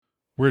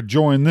We're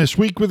joined this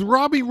week with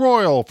Robbie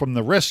Royal from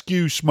the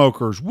Rescue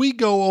Smokers. We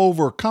go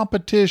over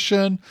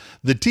competition,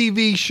 the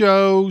TV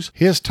shows,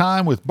 his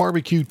time with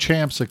Barbecue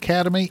Champs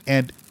Academy,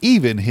 and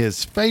even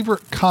his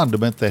favorite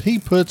condiment that he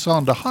puts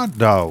onto hot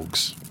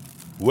dogs.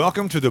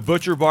 Welcome to the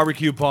Butcher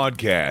Barbecue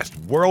Podcast,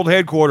 world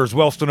headquarters,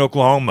 Wellston,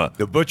 Oklahoma.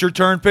 The Butcher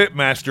turned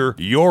Pitmaster,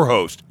 your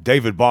host,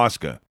 David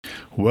Bosca.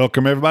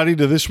 Welcome, everybody,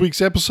 to this week's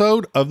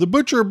episode of the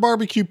Butcher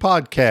Barbecue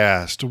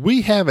Podcast.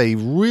 We have a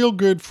real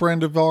good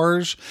friend of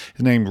ours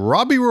named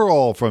Robbie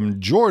Royal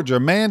from Georgia.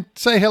 Man,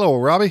 say hello,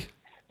 Robbie.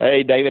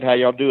 Hey, David, how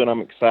y'all doing?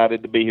 I'm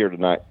excited to be here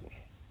tonight.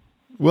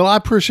 Well, I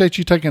appreciate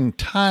you taking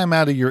time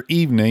out of your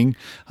evening.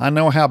 I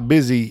know how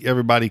busy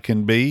everybody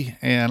can be,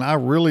 and I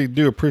really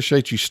do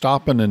appreciate you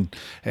stopping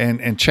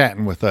and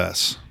chatting with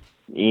us.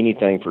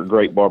 Anything for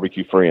great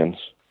barbecue friends.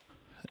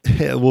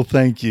 Yeah, well,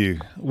 thank you.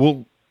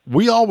 Well,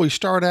 we always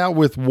start out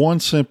with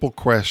one simple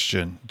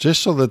question,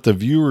 just so that the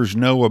viewers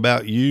know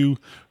about you.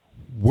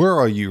 Where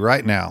are you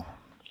right now?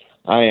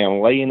 I am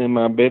laying in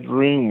my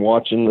bedroom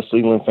watching the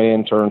ceiling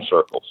fan turn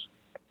circles.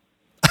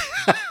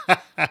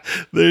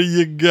 There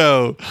you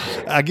go.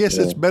 I guess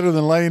it's better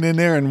than laying in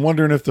there and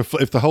wondering if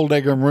the whole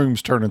daggum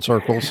room's turning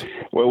circles.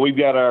 Well, we've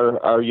got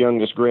our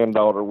youngest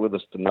granddaughter with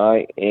us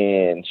tonight,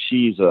 and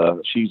she's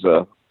a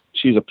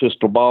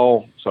pistol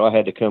ball, so I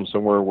had to come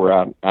somewhere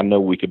where I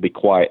know we could be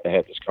quiet to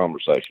have this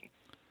conversation.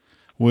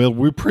 Well,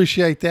 we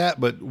appreciate that,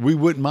 but we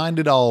wouldn't mind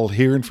at all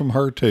hearing from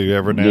her too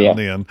every now and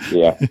then.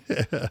 Yeah,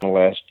 the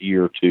last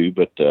year or two,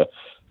 but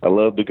I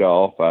love to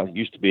golf. I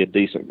used to be a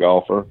decent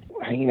golfer.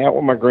 Hanging out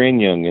with my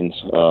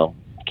grandyoungins,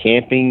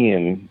 camping,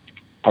 and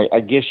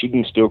I guess you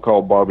can still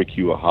call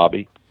barbecue a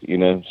hobby. You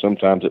know,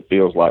 sometimes it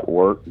feels like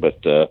work, but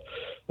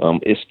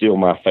it's still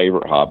my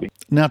favorite hobby.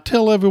 Now,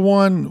 tell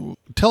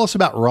us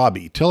about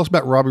Robbie. Tell us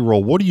about Robbie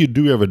Royal. What do you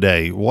do every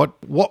day?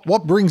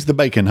 What brings the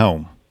bacon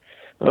home?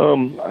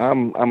 I'm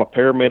a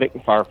paramedic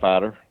and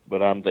firefighter,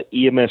 but I'm the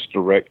EMS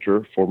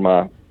director for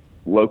my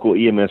local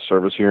EMS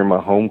service here in my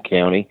home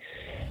county.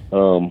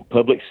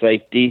 Public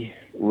safety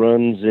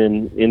runs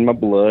in my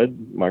blood.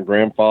 My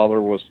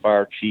grandfather was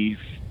fire chief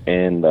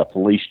and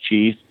police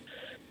chief,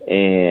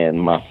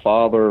 and my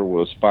father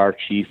was fire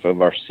chief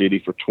of our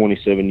city for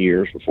 27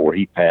 years before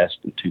he passed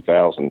in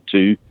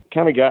 2002.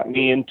 Kind of got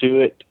me into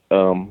it,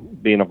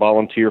 being a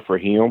volunteer for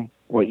him.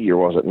 What year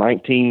was it?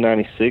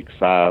 1996.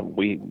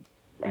 We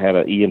had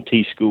an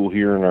EMT school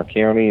here in our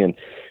county and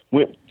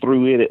went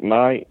through it at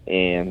night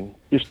and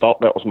just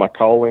thought that was my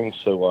calling.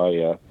 So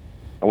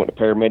I went to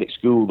paramedic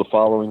school the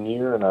following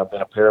year, and I've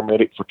been a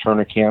paramedic for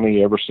Turner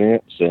County ever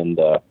since. And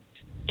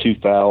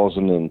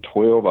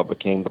 2012, I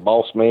became the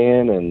boss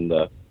man, and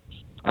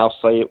I'll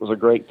say it was a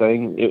great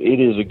thing. It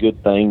is a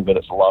good thing, but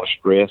it's a lot of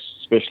stress,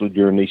 especially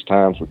during these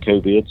times with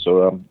COVID.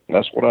 So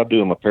that's what I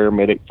do. I'm a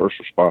paramedic first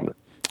responder.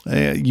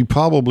 You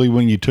probably,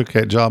 when you took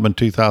that job in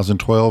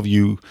 2012,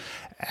 you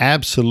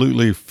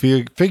absolutely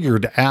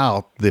figured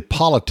out the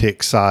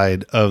politics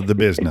side of the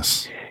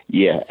business.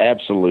 Yeah,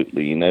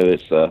 absolutely. You know,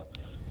 it's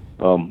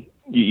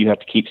you have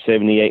to keep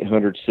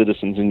 7,800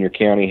 citizens in your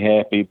county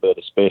happy, but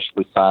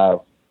especially 5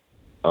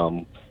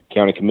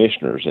 county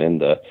commissioners.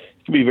 And it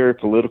can be very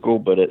political,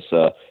 but it's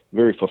a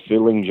very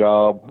fulfilling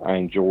job. I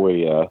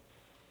enjoy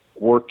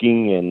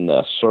working and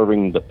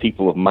serving the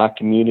people of my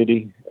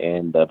community,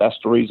 and that's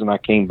the reason I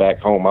came back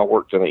home. I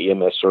worked in the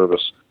EMS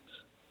service,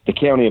 the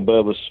county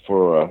above us,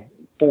 for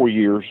 4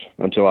 years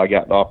until I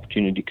got the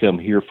opportunity to come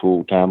here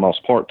full time. I was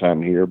part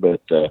time here,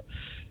 but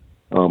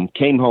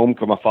came home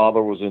because my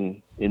father was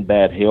in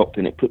bad health,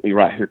 and it put me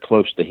right here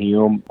close to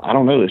him. I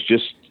don't know.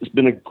 It's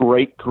been a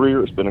great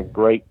career. It's been a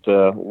great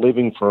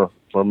living for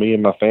me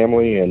and my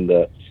family, and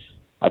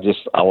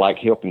I like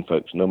helping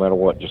folks no matter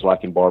what. Just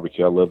like in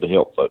barbecue, I love to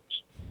help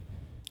folks.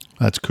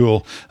 That's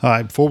cool. All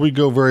right, before we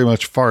go very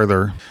much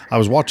farther, I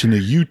was watching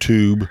the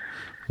YouTube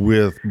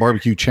with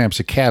Barbecue Champs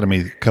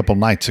Academy a couple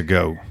nights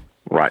ago.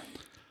 Right.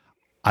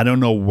 I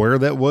don't know where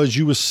that was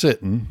you was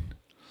sitting,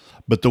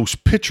 but those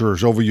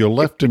pictures over your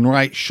left and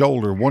right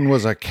shoulder, one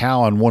was a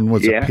cow and one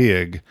was a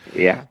pig.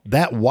 Yeah.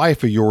 That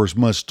wife of yours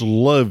must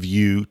love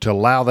you to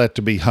allow that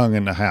to be hung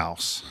in the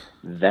house.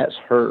 That's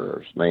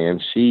hers,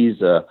 man.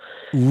 She's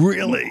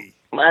really?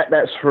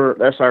 That's her.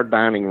 That's our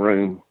dining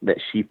room that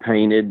she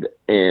painted,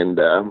 and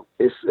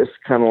it's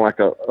kind of like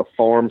a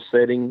farm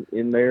setting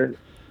in there.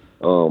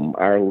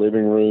 Our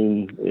living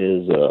room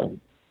is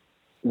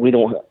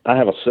I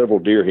have several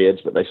deer heads,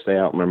 but they stay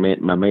out in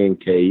my man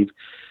cave,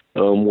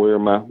 where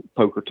my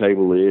poker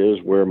table is,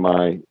 where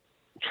my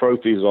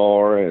trophies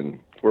are, and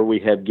where we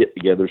have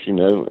get-togethers, you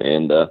know.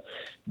 And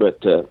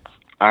but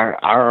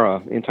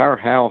our entire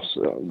house,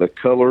 the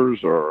colors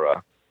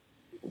are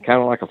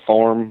kind of like a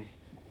farm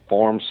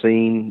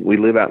scene. We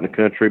live out in the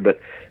country, but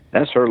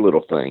that's her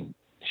little thing.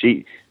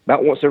 She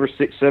about once every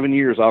 6-7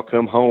 years, I'll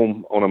come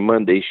home on a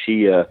Monday.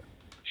 She has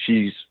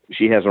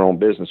her own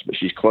business, but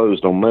she's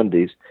closed on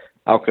Mondays.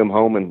 I'll come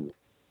home and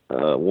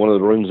one of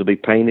the rooms will be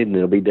painted and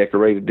it'll be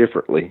decorated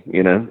differently,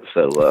 you know.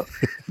 So,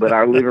 but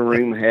our living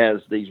room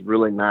has these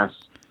really nice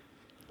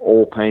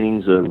oil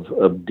paintings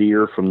of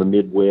deer from the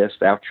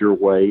Midwest out your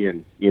way,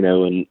 and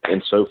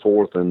and so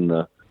forth. And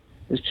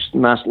it's just a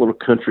nice little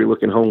country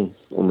looking home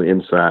on the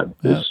inside.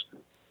 Yeah.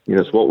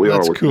 It's what we are.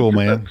 That's with cool, Easter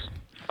man. ducks.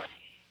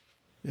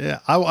 Yeah,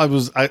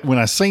 when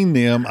I seen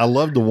them, I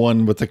love the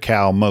one with the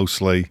cow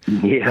mostly.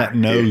 Yeah, that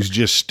nose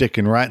just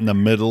sticking right in the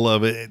middle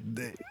of it.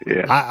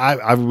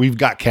 Yeah. We've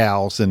got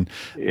cows, and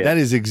that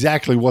is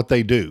exactly what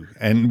they do.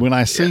 And when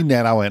I seen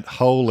that, I went,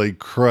 "Holy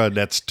crud,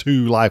 that's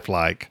too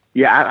lifelike."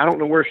 Yeah, I don't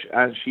know where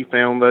she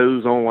found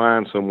those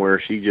online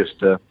somewhere. She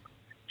just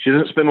she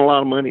doesn't spend a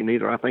lot of money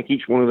neither. I think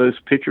each one of those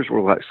pictures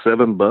were like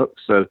 $7.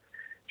 So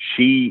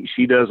she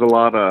does a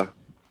lot of,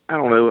 I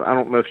don't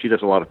know if she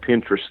does a lot of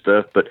Pinterest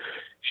stuff, but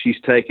she's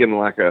taken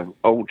like a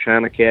old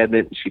china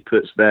cabinet and she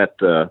puts that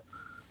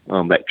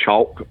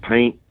chalk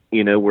paint,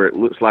 where it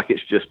looks like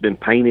it's just been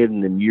painted,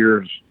 and then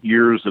years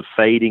of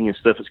fading and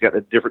stuff. It's got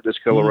a different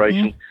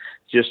discoloration. Mm-hmm.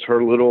 Just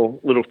her little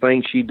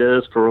thing she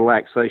does for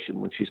relaxation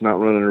when she's not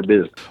running her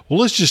business. Well,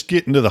 let's just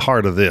get into the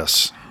heart of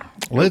this.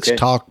 Let's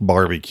talk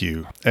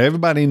barbecue.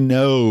 Everybody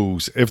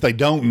knows. If they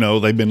don't know,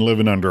 they've been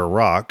living under a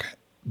rock.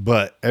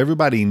 But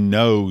everybody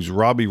knows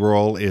Robbie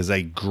Royal is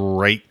a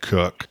great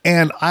cook.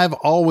 And I've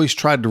always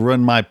tried to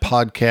run my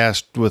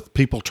podcast with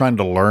people trying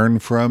to learn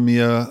from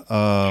you.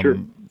 Sure.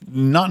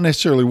 Not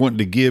necessarily wanting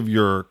to give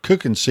your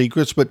cooking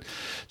secrets, but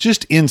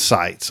just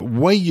insights,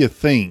 way you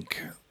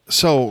think.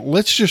 So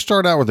let's just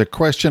start out with a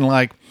question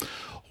like,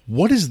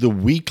 what is the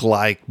week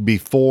like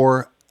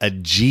before a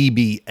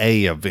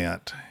GBA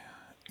event?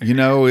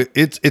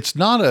 It's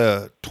not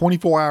a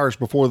 24 hours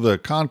before the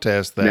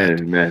contest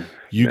that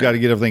you got to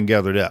get everything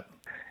gathered up.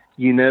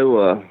 Say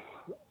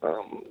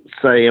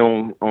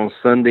on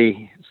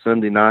Sunday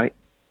night,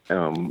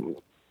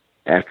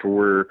 after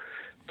we're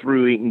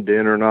through eating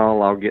dinner and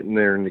all, I'll get in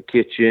there in the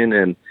kitchen,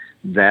 and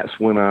that's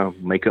when I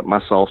make up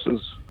my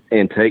sauces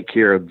and take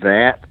care of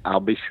that. I'll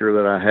be sure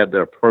that I have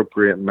the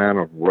appropriate amount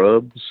of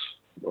rubs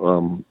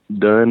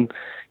done.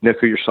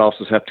 Because your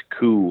sauces have to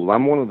cool.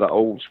 I'm one of the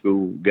old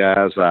school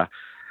guys. I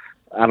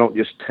don't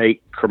just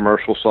take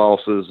commercial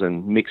sauces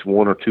and mix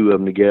one or two of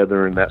them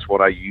together, and that's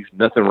what I use.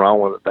 Nothing wrong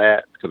with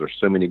that, because there's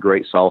so many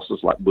great sauces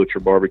like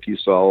Butcher barbecue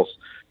sauce,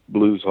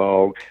 Blues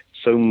Hog,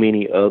 so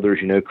many others,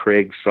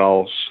 Craig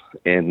sauce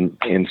and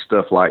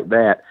stuff like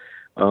that.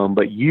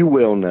 But you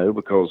will know,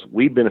 because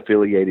we've been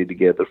affiliated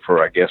together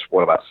for, I guess,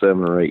 about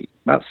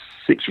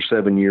 6 or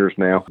 7 years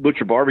now.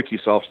 Butcher barbecue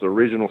sauce, the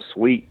original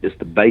sweet, is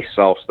the base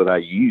sauce that I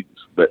use.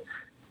 But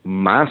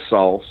my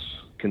sauce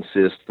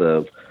consists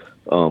of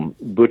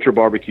Butcher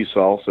barbecue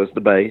sauce as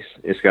the base.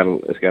 It's got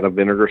a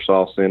vinegar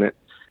sauce in it.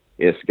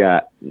 It's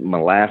got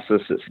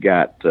molasses. It's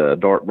got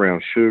dark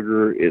brown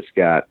sugar. It's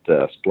got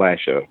a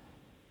splash of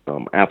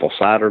apple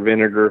cider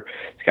vinegar.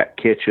 It's got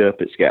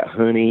ketchup. It's got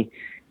honey,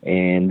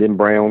 and then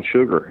brown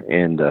sugar.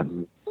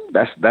 And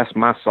that's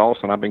my sauce.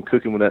 And I've been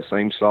cooking with that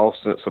same sauce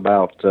since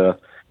about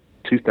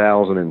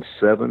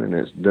 2007, and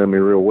it's done me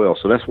real well.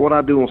 So that's what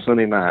I do on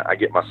Sunday night. I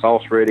get my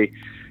sauce ready.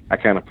 I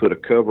kind of put a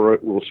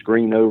little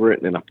screen over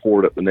it, and then I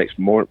pour it up the next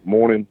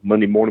morning,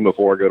 Monday morning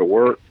before I go to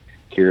work.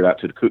 Carry it out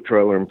to the cook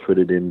trailer and put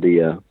it in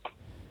the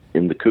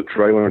cook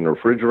trailer in the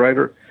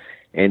refrigerator.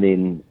 And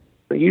then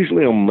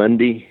usually on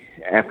Monday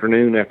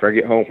afternoon after I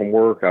get home from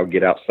work, I'll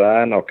get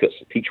outside and I'll cut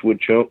some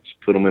peachwood chunks,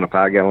 put them in a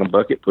 5-gallon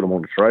bucket, put them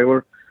on the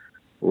trailer,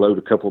 load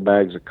a couple of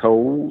bags of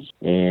coals,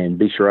 and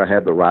be sure I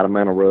have the right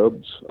amount of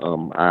rubs.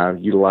 I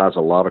utilize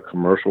a lot of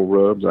commercial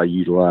rubs. I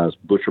utilize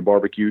Butcher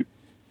barbecue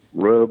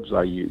rubs.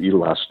 I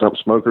utilize Stump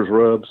Smokers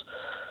rubs.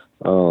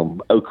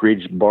 Oak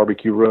Ridge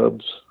barbecue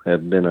rubs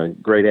have been a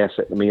great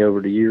asset to me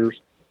over the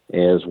years,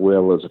 as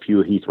well as a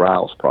few of Heath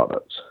Riles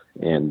products.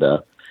 And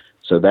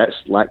so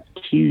that's like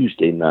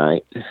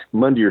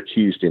Monday or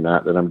Tuesday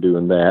night that I'm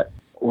doing that.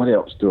 What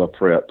else do I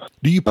prep?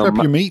 Do you prep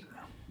your meat?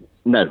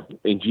 No.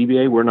 In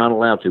GBA, we're not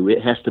allowed to.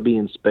 It has to be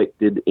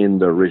inspected in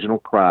the original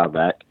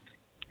cryovac.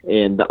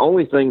 And the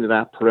only thing that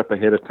I prep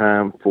ahead of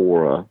time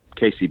for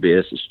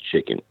KCBS is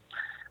chicken.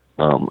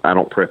 I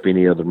don't prep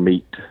any other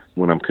meat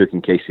when I'm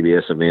cooking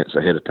KCBS events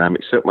ahead of time,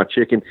 except my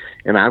chicken,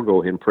 and I'll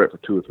go ahead and prep for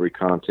 2 or 3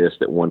 contests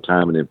at one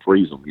time and then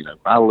freeze them.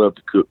 I love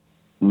to cook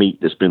meat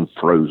that's been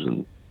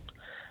frozen.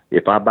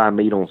 If I buy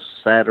meat on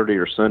Saturday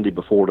or Sunday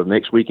before the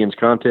next weekend's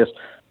contest,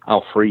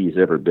 I'll freeze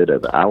every bit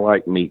of it. I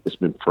like meat that's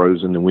been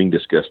frozen, and we can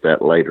discuss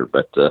that later.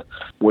 But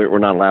we're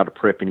not allowed to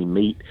prep any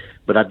meat,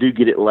 but I do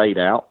get it laid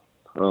out.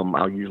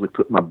 I'll usually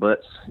put my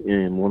butts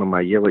in one of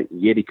my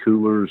Yeti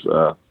coolers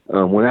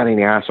without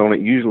any ice on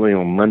it, usually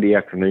on Monday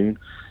afternoon.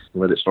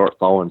 Let it start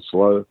thawing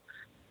slow.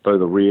 Throw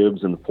the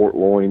ribs and the pork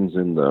loins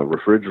in the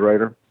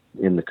refrigerator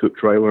in the cook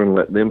trailer and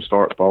let them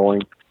start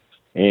thawing.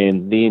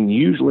 And then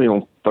usually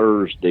on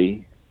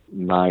Thursday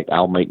night,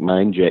 I'll make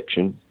my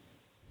injection.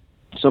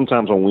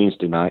 Sometimes on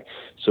Wednesday night,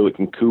 so it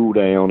can cool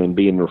down and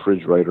be in the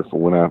refrigerator for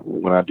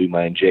when I do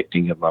my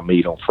injecting of my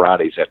meat on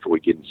Fridays after we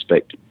get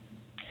inspected.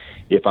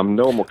 If I'm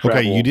normal travel...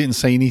 Okay, you didn't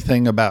say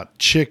anything about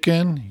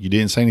chicken. You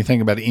didn't say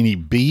anything about any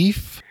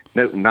beef.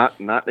 No, not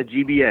the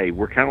GBA.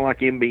 We're kind of like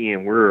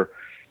MBN.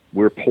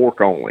 we're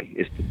pork only.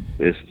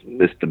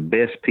 It's the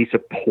best piece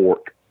of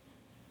pork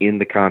in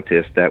the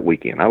contest that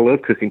weekend. I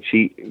love cooking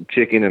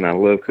chicken and I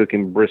love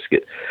cooking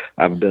brisket.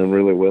 I've done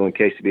really well in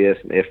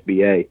KCBS and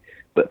FBA,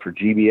 but for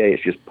GBA,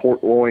 it's just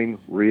pork loin,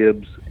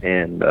 ribs,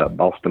 and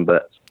Boston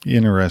butts.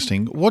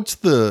 Interesting.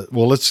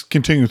 Let's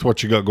continue with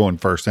what you got going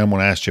first. Then I'm going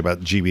to ask you about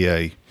the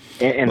GBA.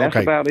 And that's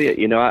about it.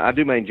 You know, I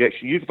do my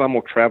injection. Usually if I'm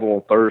going to travel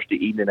on Thursday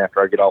evening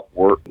after I get off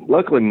work.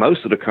 Luckily,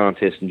 most of the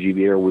contests in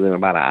GBA are within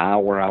about an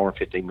hour and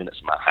 15 minutes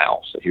of my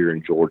house here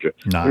in Georgia.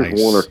 Nice.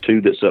 There's one or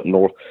two that's up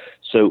north.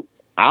 So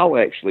I'll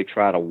actually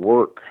try to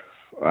work.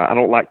 I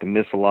don't like to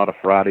miss a lot of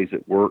Fridays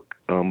at work,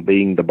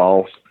 being the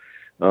boss.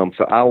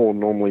 So I will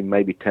normally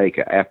maybe take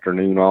an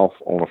afternoon off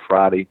on a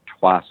Friday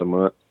twice a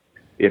month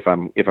if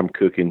I'm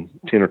cooking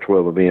 10 or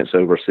 12 events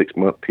over a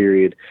 6-month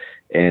period,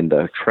 and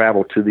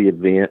travel to the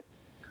event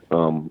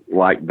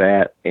like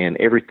that, and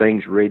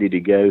everything's ready to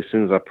go. As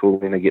soon as I pull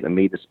in, I get the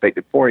meat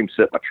inspected. Before I even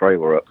set my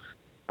trailer up,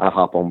 I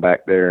hop on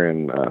back there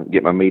and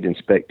get my meat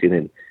inspected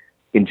and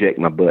inject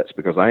my butts,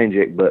 because I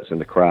inject butts in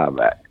the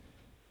cryovac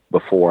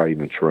before I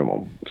even trim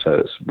them. So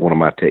it's one of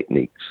my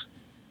techniques.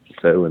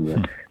 So,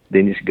 and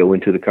then just go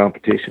into the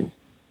competition.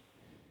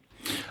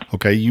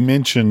 Okay, you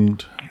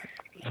mentioned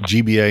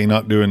GBA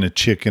not doing the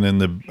chicken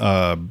and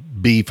the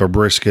beef or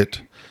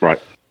brisket.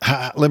 Right.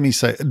 Let me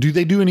say, do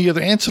they do any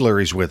other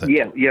ancilleries with it?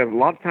 Yeah. A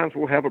lot of times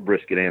we'll have a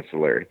brisket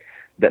ancillary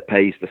that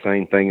pays the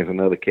same thing as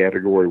another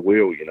category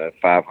will. You know,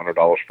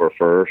 $500 for a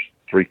first,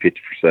 $350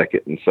 for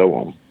second, and so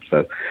on.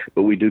 So,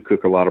 but we do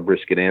cook a lot of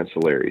brisket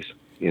ancillaries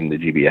in the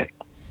GBA.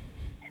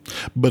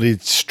 But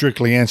it's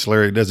strictly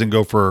ancillary. It doesn't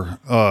go for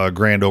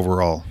grand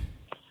overall.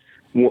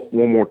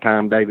 One more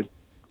time, David.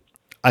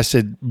 I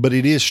said, but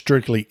it is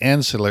strictly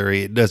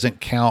ancillary. It doesn't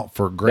count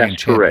for grand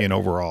champion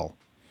overall.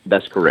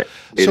 That's correct.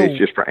 It is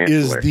just for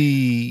ancillary. Is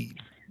the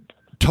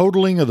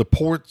totaling of the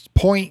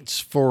points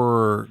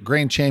for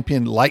grand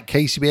champion like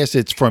KCBS?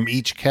 It's from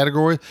each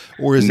category,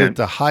 or is it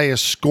the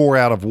highest score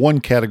out of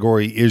one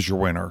category is your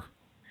winner?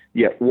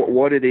 Yeah,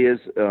 what it is,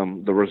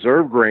 the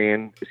reserve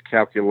grand is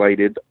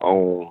calculated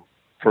for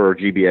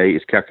GBA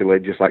is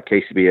calculated just like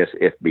KCBS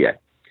FBA.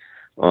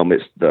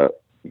 It's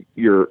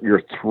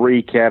your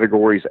three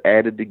categories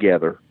added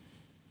together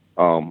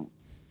from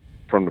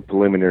the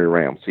preliminary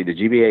round. See, the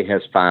GBA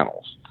has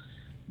finals.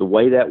 The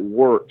way that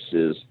works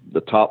is the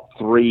top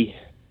three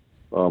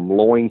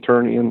loin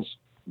turn-ins,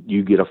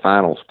 you get a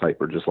finals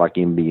paper just like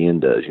MBN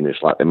does. You know,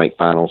 it's like they make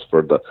finals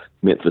for the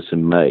Memphis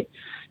in May.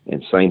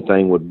 And same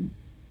thing with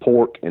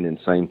pork, and then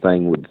same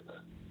thing with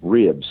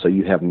ribs. So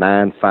you have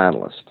 9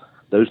 finalists.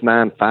 Those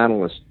 9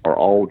 finalists are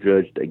all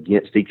judged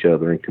against each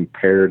other in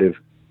comparative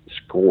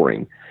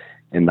scoring.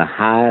 And the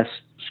highest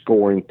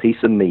scoring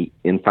piece of meat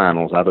in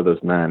finals out of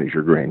those 9 is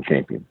your grand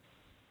champion.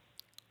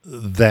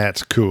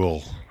 That's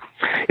cool.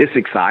 It's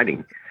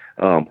exciting.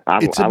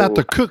 It's about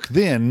the cook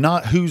then,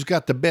 not who's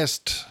got the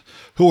best,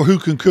 who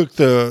can cook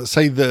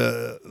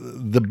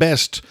the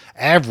best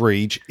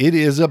average. It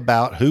is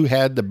about who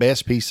had the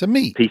best piece of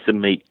meat.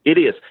 It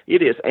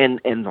is.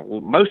 And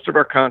most of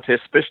our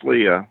contests,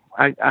 especially,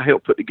 I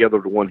helped put together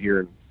the one here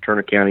in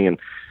Turner County, and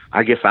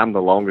I guess I'm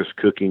the longest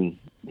cooking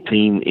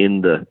team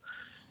in the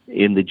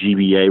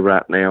GBA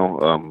right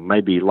now.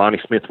 Maybe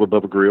Lonnie Smith with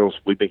Bubba Grills.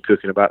 We've been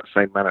cooking about the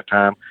same amount of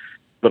time.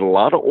 But a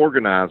lot of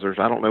organizers,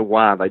 I don't know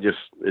why,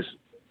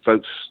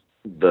 folks,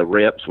 the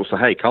reps will say,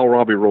 hey, call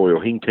Robbie Royal.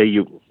 He can tell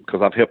you,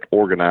 because I've helped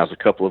organize a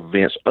couple of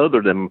events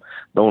other than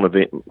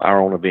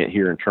our own event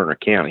here in Turner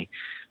County,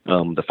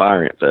 the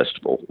Fire Ant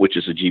Festival, which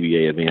is a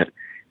GBA event.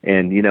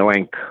 And, you know, I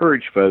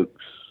encourage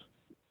folks,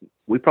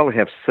 we probably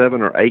have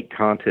 7 or 8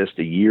 contests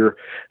a year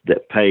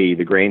that pay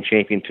the Grand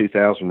Champion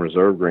 2000,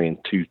 Reserve Grand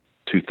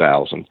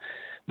 2000,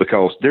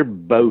 because they're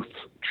both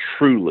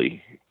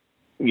truly,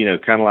 you know,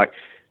 kind of like,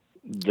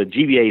 the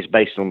GBA is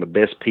based on the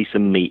best piece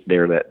of meat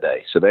there that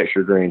day. So that's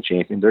your grand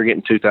champion. They're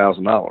getting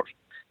 $2,000.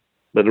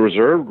 But the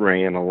reserve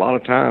grand, a lot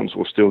of times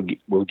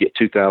will get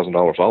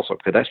 $2,000 also,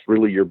 because that's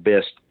really your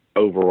best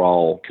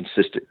overall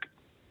consistent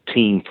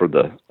team for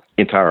the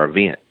entire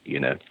event,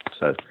 you know.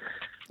 So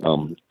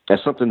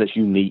that's something that's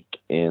unique.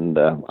 And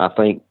I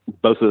think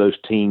both of those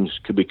teams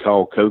could be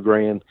called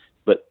co-grand,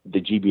 but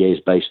the GBA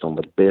is based on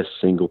the best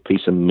single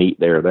piece of meat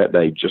there that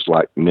day, just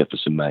like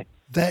Memphis in May.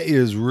 That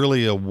is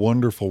really a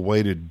wonderful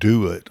way to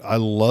do it. I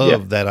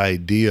love that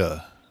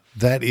idea.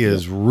 That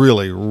is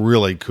really,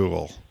 really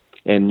cool.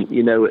 And,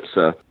 you know, it's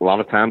a lot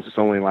of times it's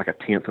only like a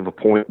 1/10 of a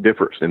point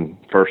difference in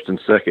first and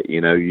second.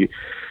 You know,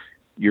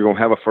 you're going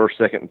to have a first,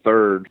 second, and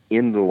third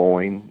in the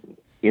loin,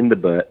 in the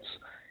butts,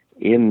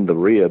 in the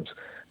ribs.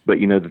 But,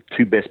 you know, the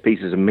 2 best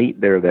pieces of meat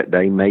there that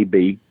day may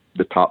be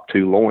the top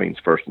 2 loins,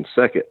 first and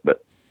second.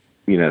 But,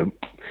 you know,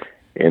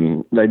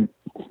 and they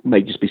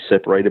may just be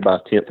separated by a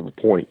 1/10 of a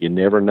point. You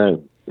never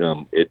know.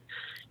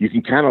 You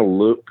can kind of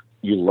look,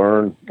 you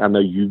learn. I know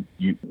you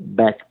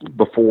back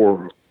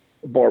before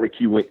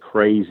barbecue went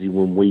crazy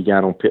when we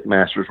got on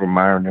Pitmasters, when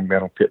Myron and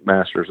got on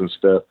Pitmasters and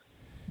stuff.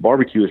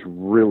 Barbecue is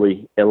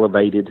really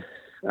elevated,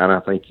 and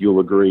I think you'll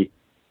agree,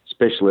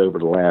 especially over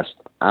the last,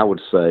 I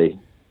would say,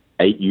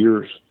 8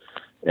 years.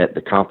 at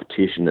the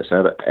competition that's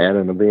at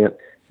an event.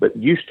 But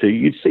you'd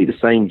see the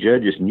same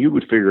judges, and you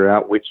would figure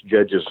out which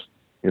judges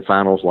in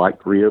finals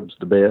liked ribs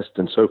the best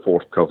and so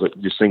forth, because it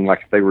just seemed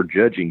like if they were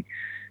judging,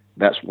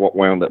 that's what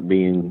wound up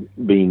being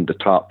the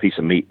top piece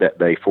of meat that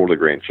day for the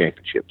Grand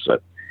Championship. So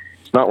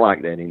it's not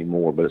like that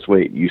anymore, but it's the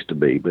way it used to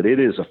be. But it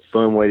is a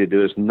fun way to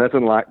do it. It's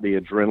nothing like the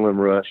adrenaline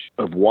rush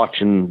of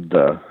watching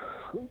the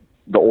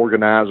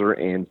organizer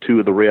and two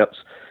of the reps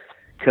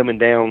coming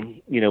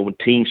down, when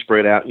teams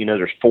spread out,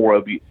 there's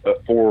 4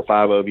 or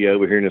 5 of you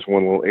over here in this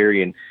one little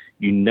area, and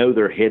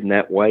they're heading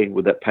that way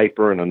with that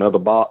paper and another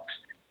box.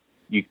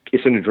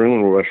 It's an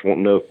adrenaline rush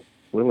wanting to know,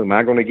 well, am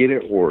I going to get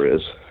it, or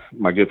is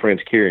my good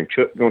friends Kerry and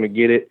Chuck going to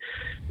get it,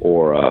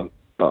 or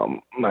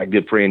my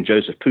good friend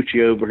Joseph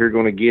Pucci over here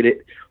going to get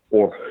it,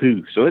 or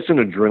who? So it's an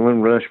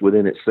adrenaline rush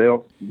within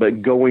itself.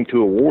 But going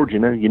to awards,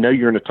 you're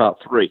in the top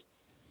 3,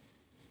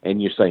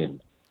 and you're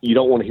saying, you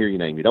don't want to hear your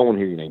name. You don't want to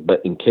hear your name.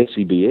 But in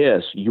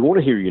KCBS, you want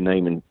to hear your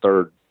name in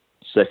 3rd,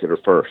 2nd, or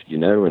 1st,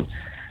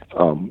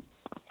 and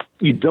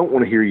you don't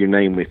want to hear your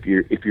name if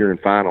you're in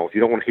finals. You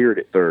don't want to hear it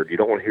at 3rd. You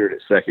don't want to hear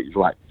it at 2nd. You're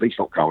like, please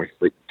don't call me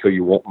until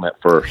you want them at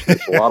 1st.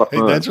 It's a lot of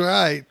fun. That's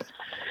right.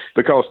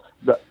 Because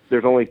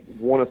there's only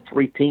one of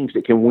 3 teams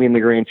that can win the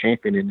Grand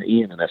Champion in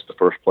the end, and that's the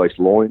first place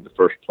loin, the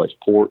first place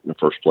port, and the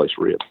first place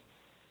rib.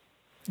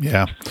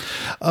 Yeah.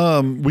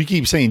 We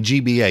keep saying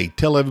GBA.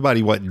 Tell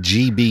everybody what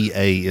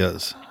GBA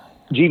is.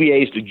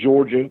 GBA is the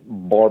Georgia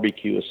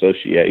Barbecue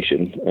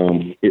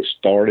Association. It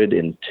started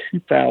in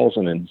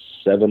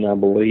 2007, I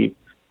believe,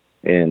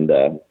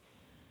 and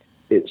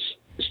it's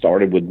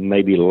started with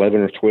maybe 11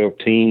 or 12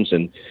 teams,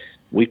 and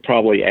we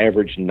probably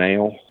average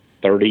now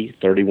 30,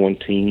 31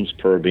 teams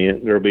per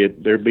event. There'll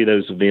be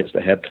those events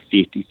that have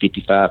 50,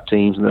 55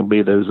 teams, and there'll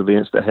be those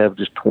events that have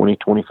just 20,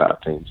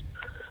 25 teams.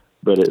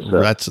 But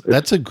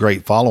that's a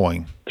great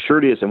following. Sure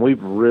it is, and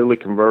we've really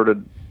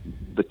converted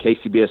the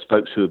KCBS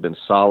folks who have been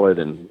solid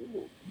and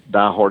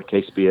diehard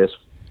KCBS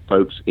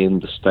folks in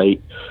the state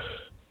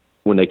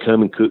when they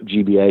come and cook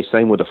GBA.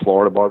 Same with the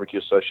Florida Barbecue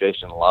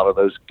Association. A lot of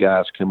those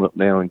guys come up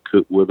now and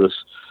cook with us.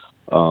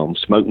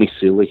 Smoke Me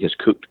Silly has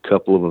cooked a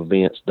couple of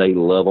events. They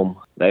love them.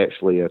 They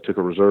actually took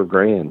a reserve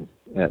grand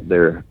at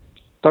their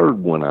 3rd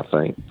one, I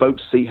think.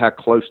 Folks see how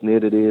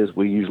close-knit it is.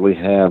 We usually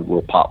have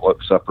little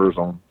potluck suppers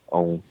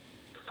on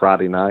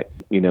Friday night,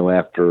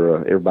 after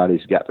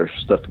everybody's got their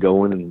stuff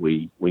going, and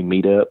we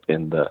meet up,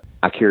 and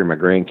I carry my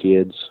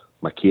grandkids.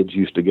 My kids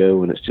used to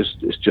go, and it's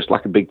just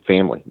like a big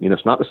family.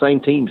 It's not the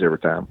same teams every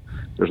time.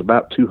 There's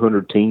about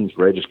 200 teams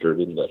registered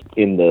in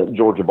the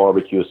Georgia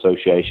Barbecue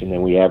Association,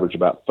 and we average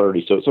about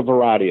 30. So it's a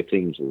variety of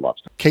teams a lot.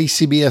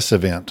 KCBS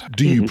event.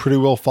 Do you pretty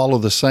well follow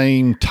the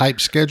same type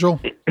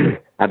schedule?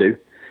 I do,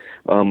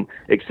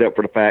 except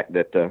for the fact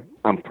that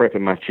I'm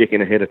prepping my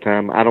chicken ahead of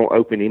time. I don't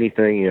open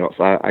anything else.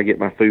 I get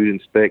my food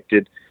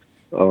inspected,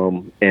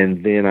 and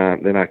then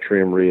I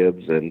trim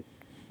ribs, and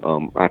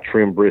I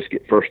trim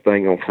brisket first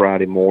thing on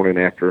Friday morning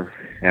after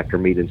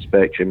meat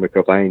inspection,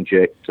 because I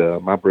inject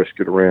my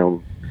brisket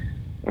around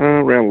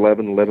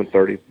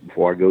 11:30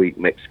 before I go eat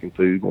Mexican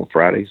food on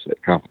Fridays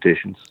at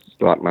competitions. It's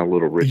like my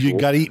little ritual. You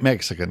got to eat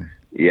Mexican.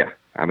 Yeah,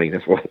 I mean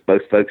that's what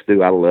most folks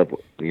do. I love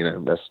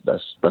it.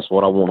 That's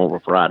what I want on a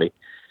Friday,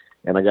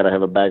 and I got to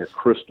have a bag of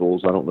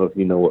Crystals. I don't know if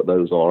you know what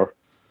those are.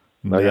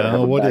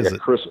 No, what is it?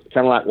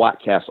 Kind of like White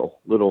Castle,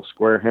 little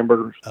square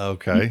hamburgers.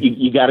 Okay.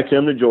 You got to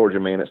come to Georgia,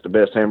 man. It's the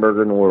best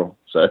hamburger in the world.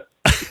 So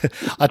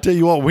I tell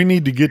you what, we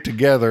need to get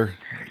together.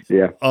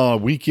 Yeah.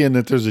 Weekend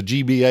that there's a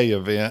GBA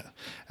event.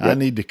 Yep. I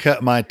need to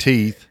cut my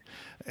teeth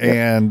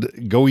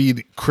and go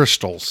eat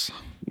Crystals.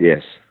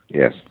 Yes,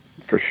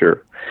 for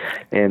sure.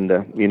 And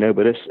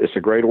but it's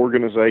a great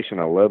organization.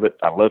 I love it.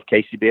 I love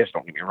KCBS.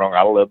 Don't get me wrong.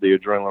 I love the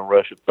adrenaline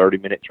rush of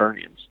 30-minute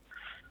turn-ins.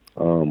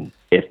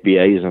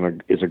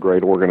 FBA is a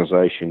great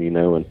organization,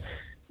 and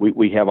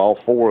we have all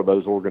 4 of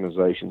those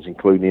organizations,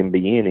 including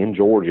MBN, in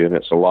Georgia, and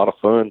it's a lot of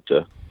fun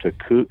to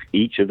cook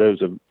each of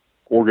those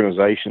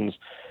organizations,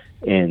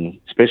 and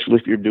especially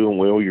if you're doing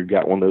well, you've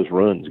got one of those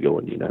runs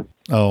going,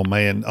 Oh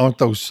man, aren't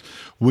those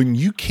when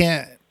you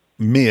can't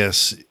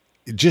miss?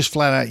 Just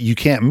flat out, you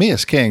can't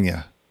miss, can you?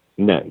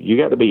 No, you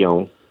got to be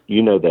on.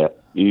 You know that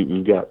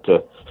you've got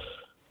to.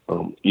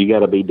 You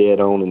got to be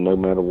dead on, and no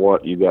matter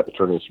what, you got to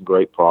turn in some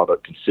great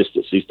product.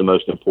 Consistency is the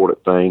most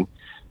important thing.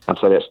 I'd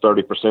say that's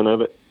 30%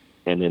 of it,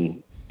 and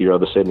then your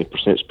other 70%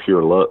 is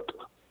pure luck,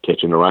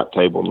 catching the right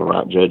table and the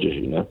right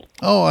judges.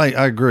 Oh, I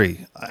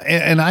agree,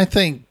 and I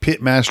think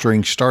pit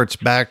mastering starts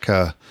back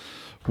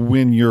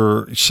when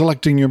you're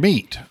selecting your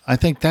meat. I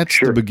think that's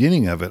the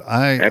beginning of it.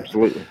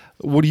 Absolutely.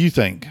 What do you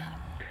think?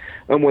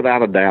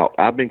 Without a doubt,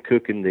 I've been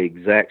cooking the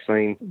exact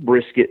same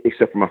brisket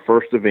except for my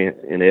first event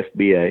in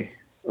FBA.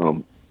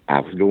 I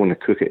was going to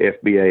cook at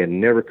FBA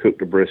and never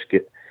cooked a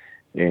brisket,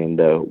 and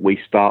we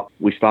stopped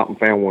and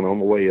found one on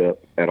the way up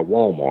at a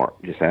Walmart.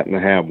 Just happened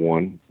to have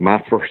one.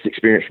 My first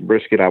experience with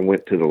brisket, I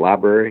went to the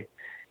library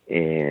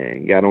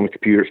and got on the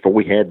computer before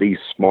we had these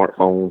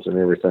smartphones and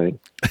everything,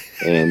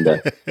 And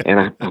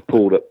I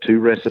pulled up 2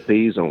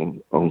 recipes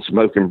on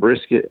smoking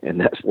brisket, and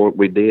that's what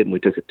we did. And we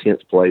took a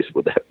 10th place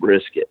with that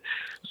brisket.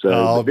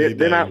 So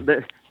then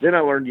I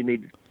learned you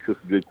need to cook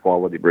a good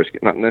quality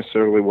brisket, not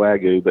necessarily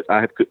Wagyu, but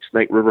I have cooked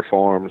Snake River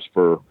Farms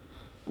for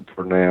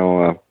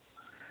now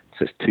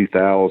since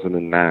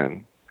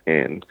 2009,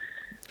 and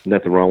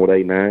nothing wrong with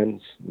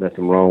A9s,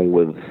 nothing wrong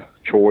with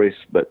choice,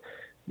 but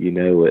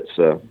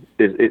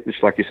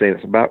it's like you're saying,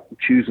 it's about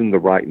choosing the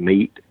right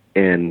meat.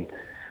 And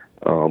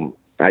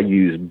I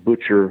use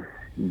Butcher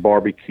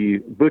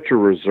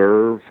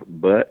Reserve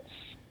butts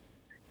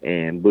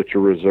and Butcher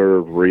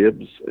Reserve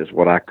ribs is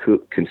what I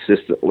cook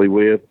consistently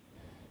with.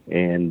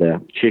 And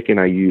chicken,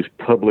 I use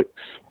Publix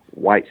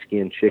white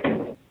skin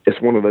chicken. It's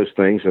one of those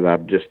things that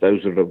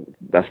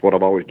that's what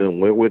I've always done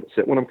well with.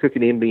 So when I'm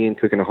cooking NBN,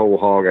 cooking a whole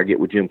hog, I get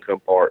with Jim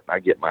Cumpart, and I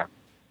get my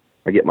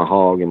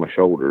hog and my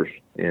shoulders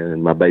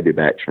and my baby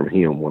backs from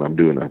him when I'm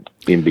doing an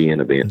NBN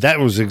event. That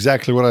was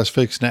exactly what I was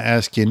fixing to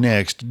ask you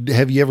next.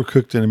 Have you ever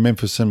cooked in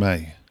Memphis in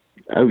May?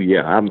 Oh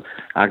yeah,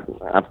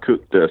 I've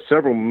cooked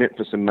several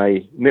Memphis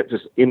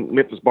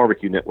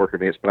Barbecue Network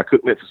events, but I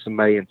cooked Memphis in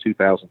May in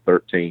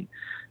 2013.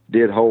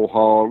 Did whole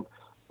hog.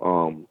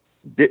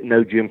 Didn't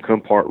know Jim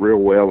Cumpart real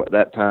well at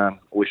that time.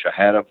 I wish I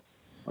had him.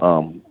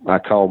 I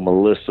called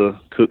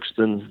Melissa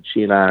Cookston.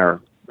 She and I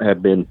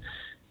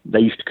they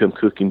used to come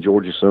cook in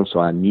Georgia some, so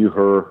I knew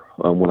her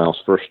when I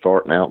was first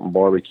starting out in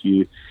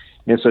barbecue.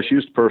 And so she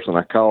was the person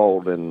I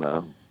called, and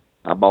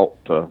I bought,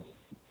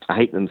 I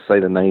hate to say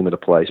the name of the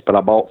place, but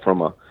I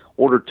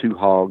ordered 2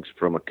 hogs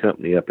from a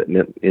company up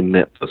in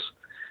Memphis.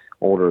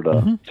 Ordered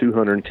a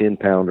 210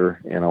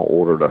 pounder, and I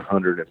ordered a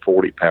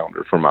 140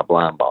 pounder for my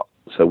blind box.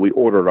 So we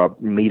ordered our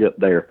meat up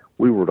there.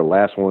 We were the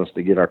last ones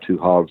to get our 2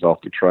 hogs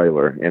off the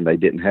trailer, and they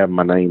didn't have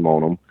my name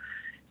on them.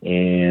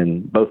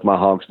 And both my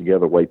hogs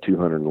together weighed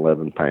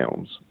 211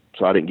 pounds.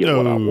 So I didn't get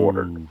what I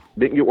ordered.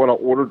 Didn't get what I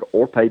ordered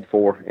or paid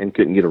for, and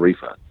couldn't get a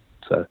refund.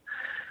 So,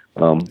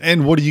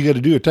 and what do you got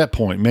to do at that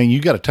point, man?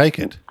 You got to take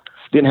it.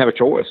 Didn't have a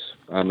choice.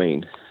 I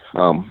mean,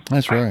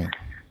 that's right.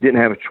 Didn't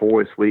have a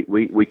choice. We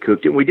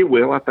cooked it. We did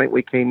well. I think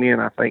we came in,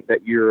 that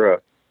year,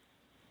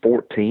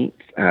 14th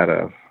out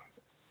of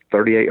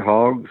 38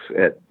 hogs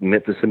at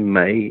Memphis in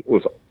May. It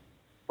was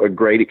a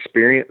great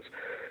experience.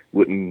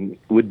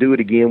 Would do it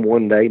again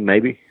one day,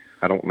 maybe.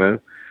 I don't know.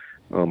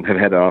 Have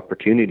had the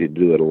opportunity to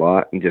do it a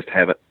lot and just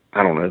haven't.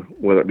 I don't know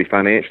whether it be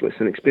financially. It's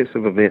an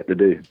expensive event to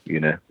do.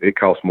 It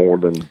costs more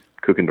than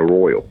cooking the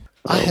Royal.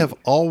 I have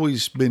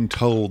always been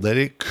told that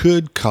it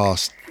could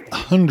cost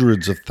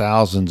hundreds of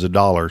thousands of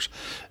dollars.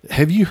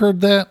 Have you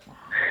heard that?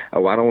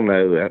 Oh, I don't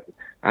know that.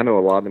 I know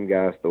a lot of them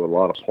guys throw a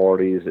lot of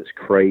parties. It's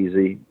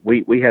crazy.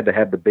 We had to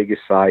have the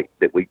biggest site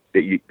that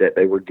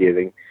they were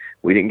giving.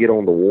 We didn't get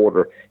on the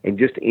water, and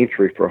just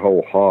entry for a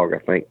whole hog, I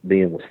think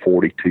then was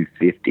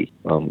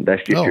 $42.50.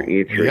 That's just your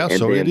entry. Yeah, and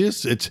so then, it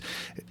is. It's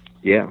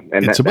and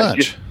it's a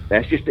bunch.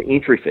 That's just the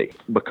entry fee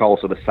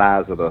because of the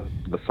size of the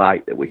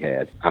site that we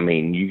had. I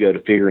mean, you go to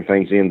figuring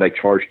things in, they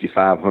charged you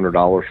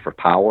 $500 for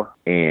power,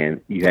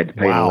 and you had to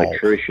pay an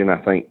electrician, I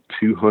think,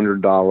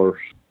 $200,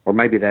 or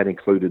maybe that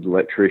included the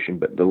electrician,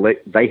 but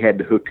they had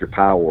to hook your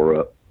power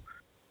up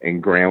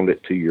and ground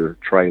it to your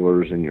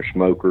trailers and your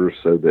smokers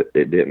so that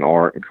it didn't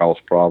arc and cause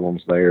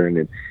problems there. And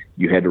then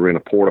you had to rent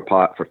a porta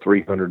pot for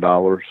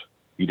 $300.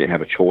 You didn't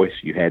have a choice.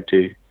 You had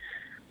to.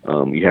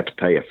 You have to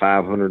pay a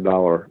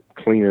 $500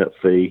 cleanup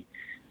fee.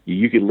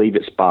 You could leave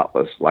it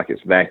spotless, like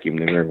it's vacuumed,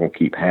 and they're going to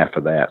keep half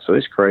of that. So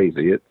it's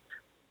crazy.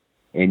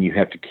 And you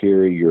have to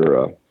carry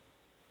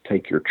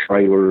take your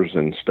trailers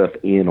and stuff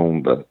in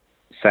on the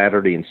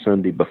Saturday and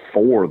Sunday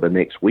before the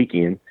next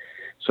weekend.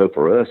 So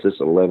for us, it's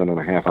an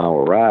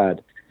 11.5-hour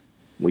ride.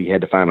 We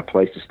had to find a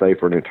place to stay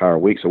for an entire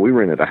week. So we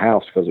rented a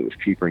house because it was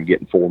cheaper than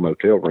getting 4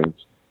 motel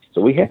rooms. So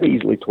we had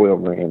easily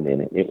 $12,000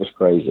 in it. It was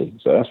crazy.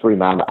 So that's the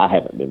reason I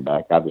haven't been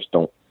back. I just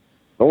don't.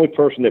 The only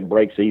person that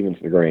breaks even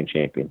is the grand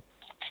champion.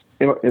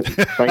 It's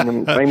same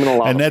in a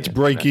lot. And that's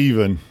break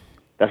even.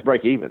 That's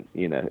break even.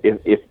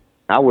 If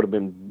I would have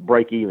been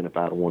break even if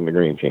I'd have won the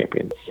grand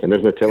champion. And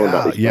there's no telling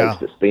about these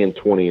folks that spend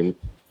 $20,000 and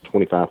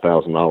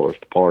 $25,000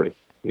 to party.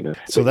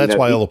 So that's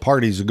why all the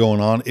parties are going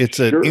on. It's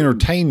an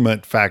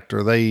entertainment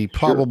factor. They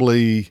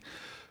probably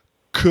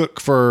cook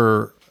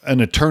for an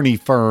attorney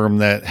firm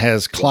that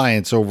has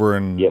clients over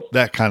and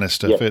that kind of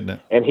stuff, isn't it?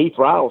 And he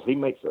thrives. He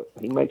makes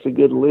a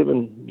good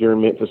living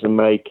during Memphis in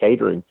May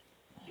catering.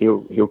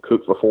 He'll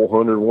cook for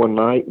 $400 one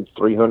night and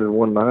 $300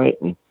 one night,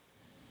 and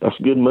that's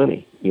good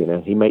money.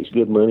 He makes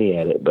good money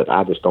at it. But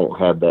I just don't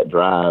have that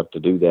drive to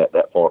do that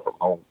far from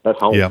home. That's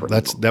home. Yeah, for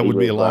that would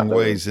be a long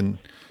ways. And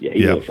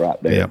he lives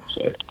right there. Yeah.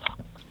 So.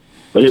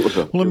 But it was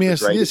let me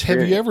ask you this: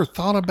 have you ever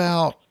thought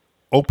about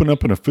opening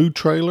up in a food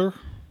trailer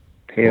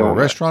or a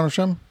restaurant or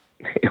something?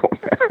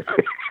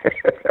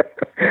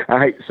 I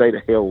hate to say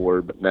the hell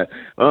word, but no.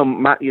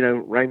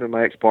 Raymond,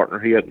 my ex-partner,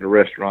 he opened a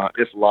restaurant.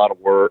 It's a lot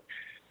of work.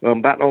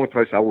 About the only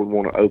place I would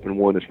want to open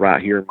one is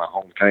right here in my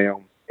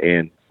hometown,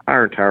 and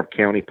our entire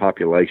county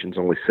population is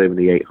only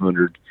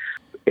 7,800,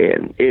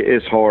 and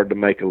it's hard to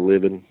make a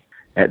living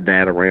at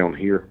that around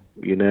here.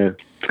 You know,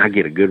 I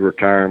get a good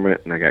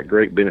retirement, and I got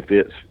great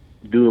benefits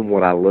doing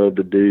what I love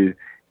to do.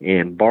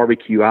 And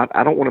barbecue,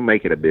 I don't want to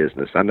make it a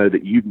business. I know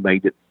that you've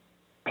made it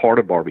part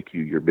of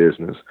barbecue your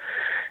business,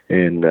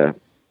 and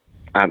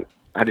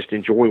I just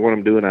enjoy what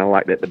I'm doing. I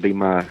like that to be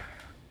my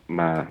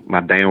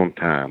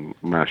downtime,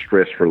 my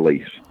stress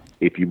relief.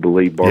 If you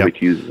believe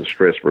barbecue is a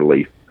stress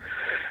relief,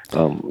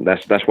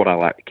 that's what I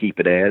like to keep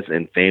it as,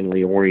 and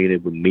family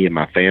oriented with me and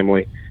my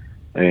family.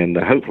 And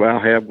hopefully I'll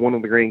have one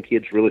of the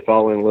grandkids really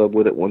fall in love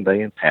with it one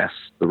day and pass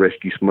the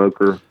Rescue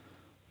Smoker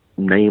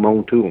name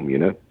on to them, you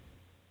know?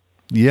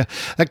 Yeah,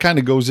 that kind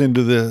of goes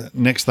into the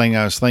next thing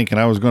I was thinking.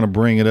 I was going to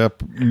bring it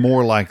up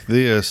more like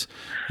this.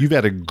 You've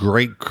had a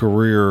great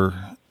career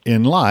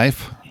in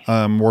life,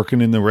 working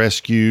in the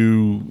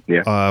rescue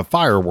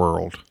fire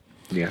world.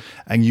 Yeah.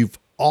 And you've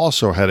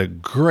also had a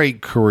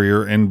great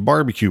career in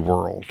barbecue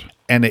world.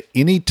 And at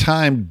any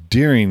time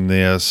during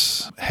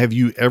this, have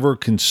you ever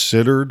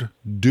considered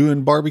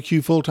doing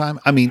barbecue full time?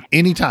 I mean,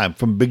 anytime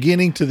from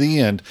beginning to the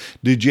end,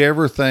 did you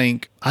ever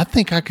think, I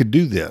think I could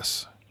do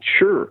this?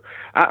 Sure.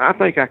 I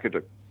think I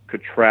could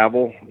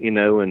travel, you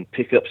know, and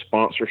pick up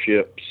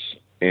sponsorships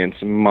and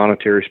some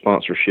monetary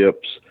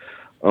sponsorships.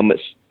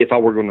 If I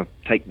were going to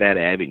take that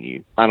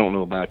avenue. I don't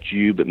know about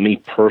you, but me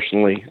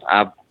personally,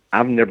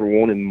 I've never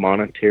wanted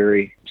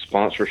monetary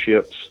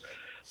sponsorships.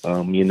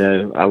 You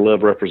know, I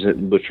love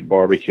representing Butcher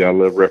Barbecue. I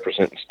love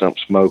representing Stump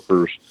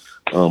Smokers,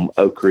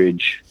 Oak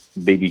Ridge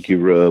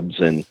BBQ Rubs,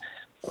 and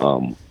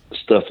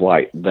stuff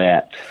like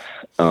that.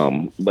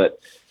 But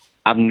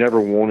I've never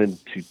wanted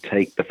to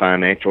take the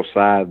financial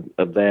side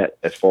of that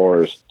as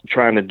far as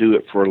trying to do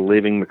it for a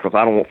living, because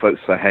I don't want folks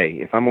to say, hey,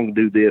 if I'm going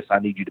to do this, I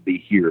need you to be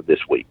here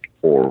this week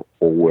or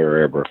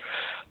wherever.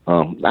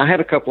 I had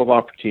a couple of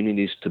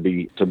opportunities to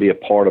be a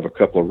part of a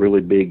couple of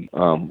really big,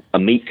 a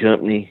meat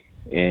company,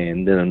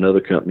 and then another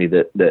company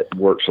that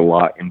works a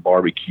lot in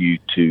barbecue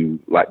to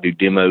like do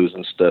demos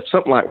and stuff,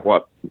 something like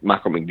what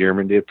Michael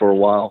McDermott did for a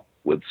while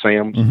with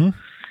Sam's. Mm-hmm.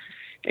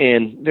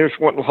 And there's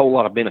wasn't a whole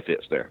lot of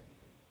benefits there.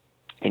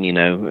 And, you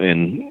know,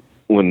 and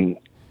when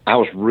I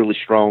was really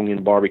strong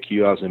in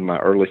barbecue, I was in my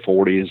early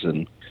 40s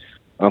and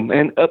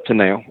up to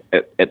now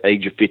at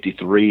age of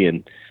 53.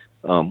 And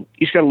you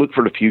just got to look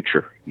for the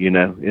future. You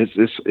know,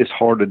 it's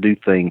hard to do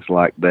things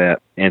like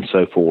that and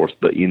so forth.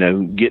 But, you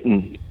know,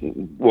 getting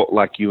what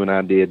like you and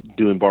I did,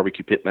 doing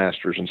barbecue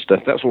pitmasters and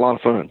stuff, that was a lot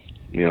of fun.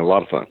 You know, a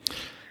lot of fun.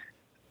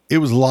 It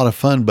was a lot of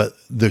fun, but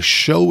the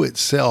show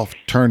itself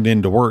turned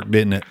into work,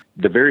 didn't it?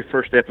 The very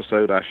first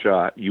episode I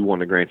shot, you won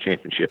the grand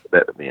championship at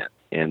that event.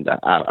 And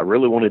I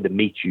really wanted to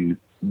meet you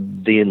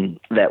then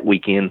that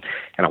weekend.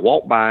 And I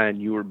walked by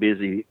and you were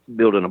busy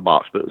building a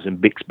box, but it was in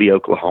Bixby,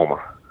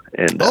 Oklahoma.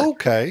 And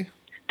okay.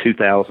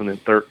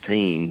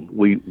 2013,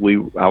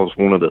 I was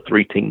one of the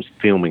 3 teams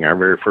filming our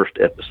very first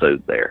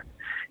episode there.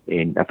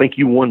 And I think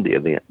you won the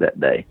event that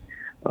day.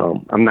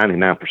 I'm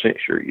 99%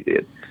 sure you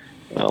did.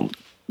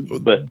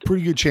 But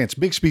pretty good chance.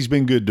 Bixby's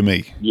been good to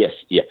me. Yes,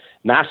 yeah.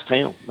 Nice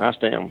town.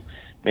 Man,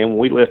 when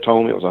we left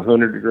home, it was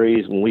 100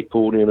 degrees. When we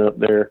pulled in up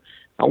there,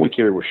 all we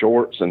carried were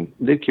shorts and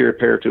did carry a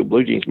pair of 2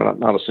 blue jeans, but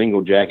not a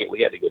single jacket.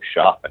 We had to go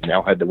shopping.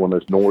 Now had one of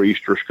those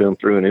nor'easters come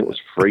through, and it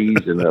was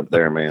freezing up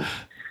there, man.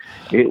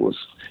 It was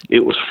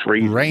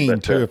freezing. Rain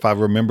too, if I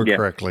remember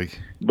correctly.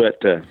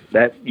 But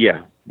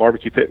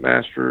barbecue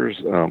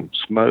pitmasters,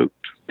 smoked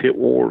pit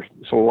wars.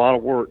 It's a lot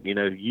of work. You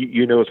know,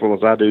 you know as well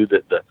as I do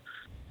that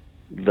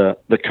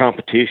the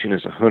competition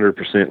is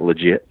 100%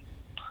 legit.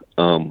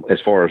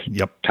 As far as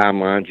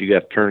timelines, you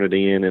got to turn it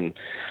in and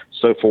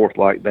so forth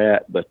like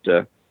that. But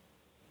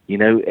you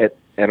know,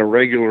 at a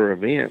regular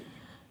event,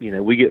 you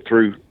know, we get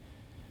through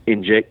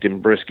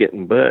injecting brisket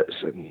and butts,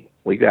 and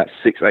we got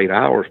 6-8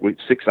 hours.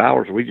 6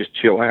 hours, we just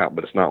chill out.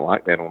 But it's not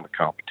like that on the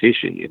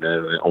competition, you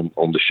know,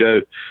 on the show,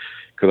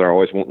 because they're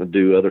always wanting to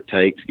do other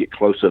takes, get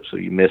close up, so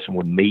you're messing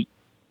with meat,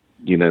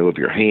 you know, with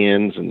your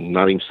hands and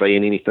not even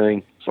saying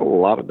anything. It's a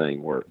lot of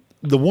dang work.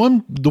 The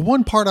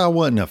one part I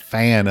wasn't a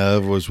fan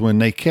of was when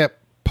they kept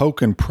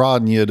poking,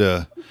 prodding you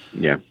to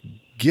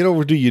get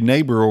over to your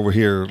neighbor over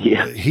here.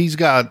 Yeah. He's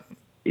got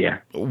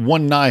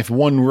one knife,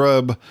 one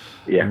rub,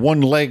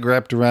 one leg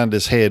wrapped around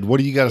his head.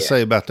 What do you got to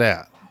say about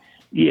that?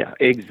 Yeah,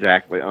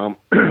 exactly. I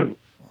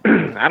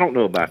don't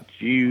know about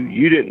you.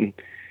 You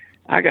didn't.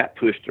 I got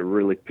pushed to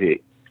really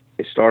pick.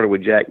 It started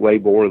with Jack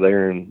Waybor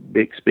there in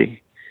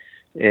Bixby,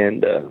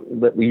 and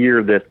but the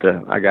year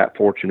that I got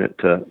fortunate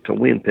to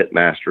win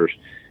Pitmasters,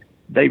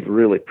 they've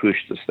really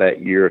pushed us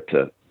that year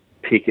to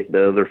pick at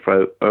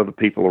the other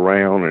people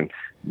around and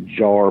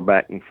jar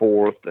back and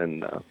forth,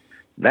 and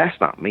that's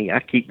not me. I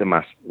keep them.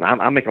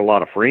 I make a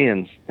lot of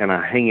friends, and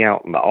I hang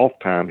out in the off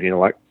times. You know,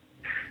 like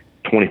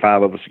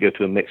 25 of us go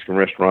to a Mexican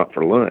restaurant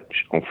for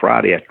lunch on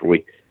Friday after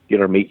we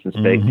get our meats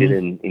inspected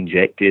and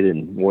injected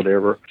and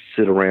whatever.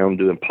 Sit around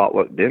doing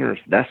potluck dinners.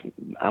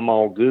 I'm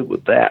all good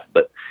with that,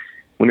 but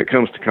when it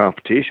comes to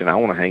competition, I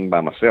want to hang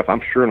by myself.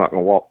 I'm sure not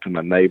going to walk to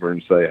my neighbor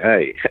and say,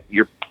 hey,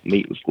 your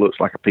meat looks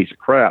like a piece of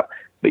crap.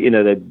 But, you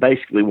know, they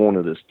basically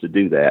wanted us to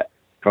do that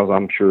because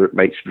I'm sure it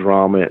makes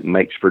drama. It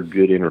makes for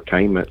good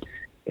entertainment.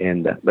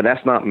 And but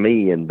that's not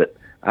me. But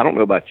I don't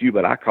know about you,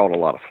 but I caught a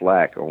lot of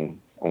flack on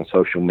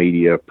social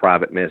media,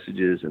 private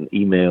messages and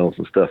emails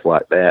and stuff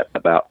like that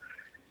about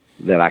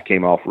that I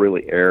came off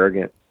really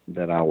arrogant,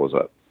 that I was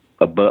a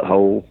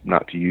butthole,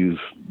 not to use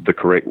the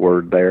correct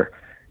word there.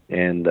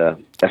 And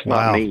that's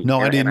not me. No,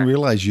 I didn't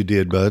realize you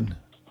did, bud.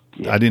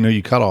 Yeah. I didn't know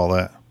you caught all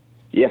that.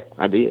 Yeah,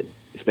 I did,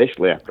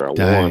 especially after I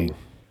Dang.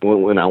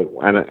 won.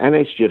 And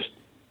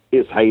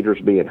it's haters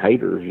being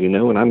haters,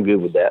 and I'm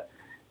good with that.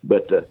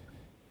 But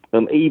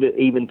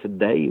even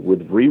today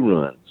with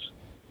reruns,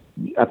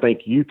 I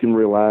think you can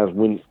realize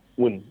when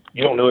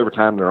you don't know every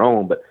time they're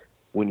on, but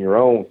when you're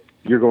on,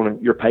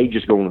 your page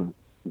is going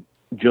to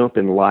jump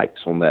in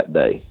likes on that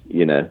day,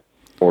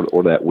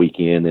 or that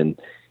weekend, and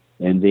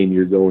then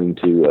you're going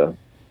to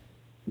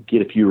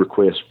get a few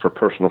requests for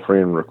personal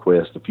friend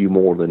requests, a few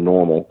more than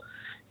normal,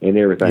 and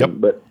everything. Yep.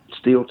 But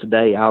still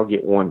today, I'll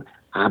get one.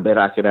 I bet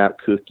I could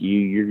outcook you.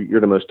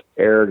 You're the most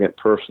arrogant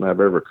person I've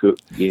ever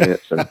cooked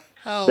against. And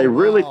they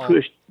really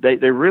pushed. They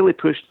really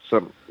pushed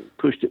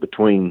it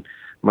between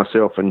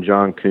myself and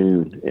John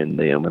Kuhn and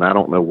them, and I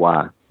don't know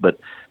why. But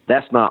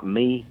that's not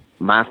me.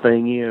 My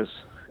thing is,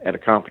 at a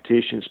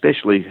competition,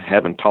 especially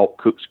having taught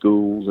cook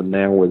schools and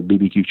now with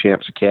BBQ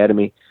Champs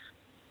Academy,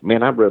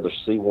 man, I'd rather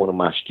see one of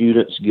my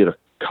students get a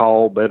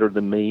call better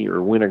than me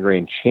or win a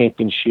grand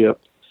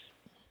championship.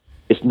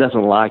 It's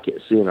nothing like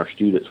it seeing our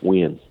students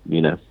win,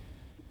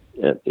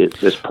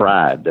 It's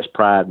pride. That's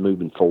pride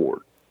moving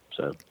forward.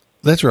 So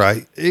That's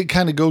right. It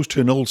kind of goes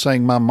to an old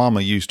saying my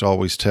mama used to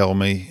always tell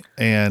me,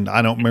 and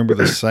I don't remember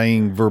the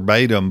saying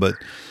verbatim, but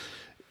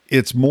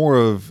it's more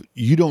of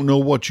you don't know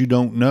what you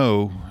don't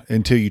know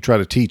until you try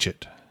to teach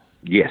it.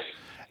 yes,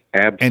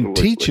 absolutely. And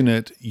teaching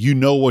it, you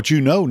know what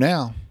you know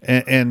now.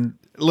 And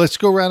let's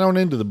go right on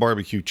into the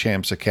Barbecue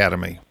Champs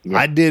Academy. Yeah.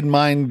 I did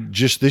mine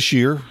just this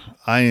year.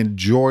 I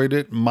enjoyed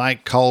it.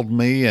 Mike called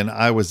me and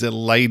I was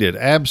elated.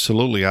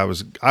 Absolutely. I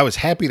was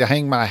happy to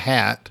hang my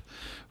hat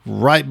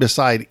right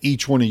beside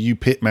each one of you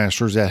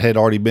pitmasters that had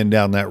already been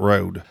down that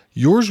road.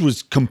 Yours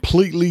was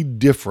completely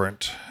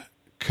different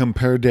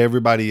compared to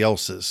everybody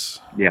else's.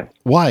 Yeah.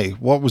 Why?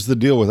 What was the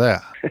deal with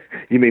that?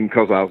 You mean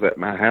because I was at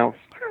my house?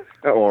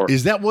 Or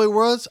Is that what it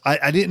was?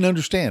 I didn't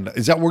understand.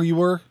 Is that where you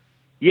were?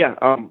 yeah,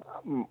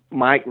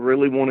 Mike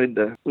really wanted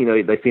to,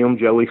 they filmed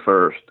Joey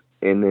first,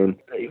 and then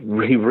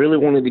he really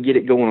wanted to get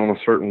it going on a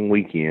certain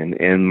weekend.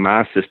 And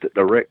my assistant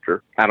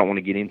director, I don't want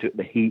to get into it,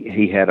 but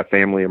he had a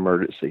family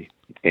emergency.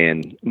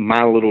 And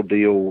my little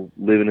deal,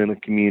 living in a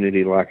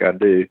community like I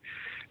do,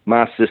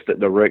 my assistant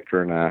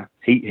director and I,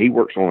 he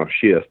works on a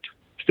shift,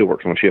 still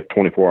works on a shift,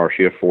 24-hour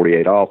shift,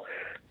 48 off.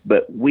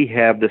 But we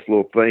have this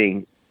little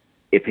thing.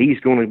 If he's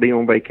going to be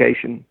on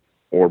vacation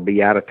or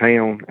be out of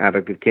town, out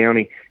of the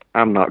county,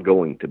 I'm not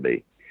going to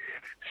be.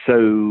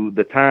 So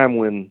the time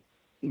when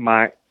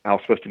I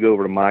was supposed to go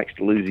over to Mike's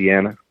to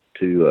Louisiana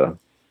to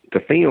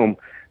film,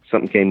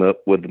 something came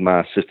up with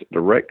my assistant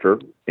director,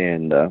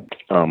 and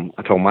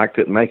I told Mike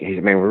couldn't make it. He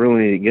said, "Man, we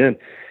really need to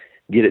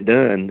get it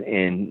done."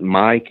 And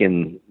Mike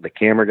and the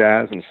camera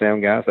guys and the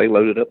sound guys, they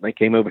loaded up and they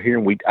came over here,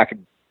 and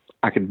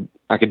I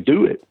could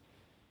do it,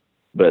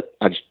 but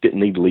I just didn't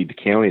need to leave the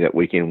county that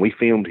weekend. We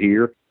filmed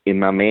here in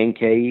my man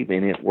cave,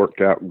 and it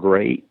worked out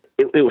great.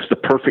 It was the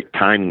perfect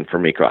timing for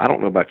me. 'Cause I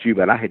don't know about you,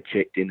 but I had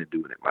checked into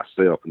doing it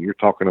myself, and you're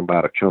talking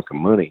about a chunk of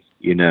money,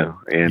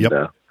 and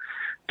Yep.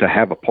 To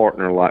have a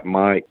partner like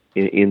Mike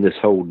in this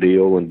whole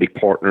deal and be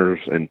partners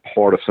and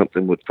part of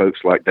something with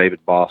folks like David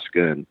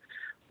Bosca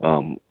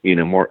and,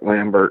 Mark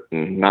Lambert,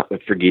 and not to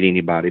forget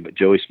anybody, but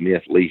Joey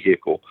Smith, Lee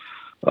Hickle,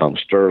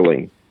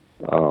 Sterling,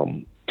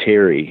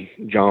 Terry,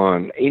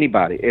 John,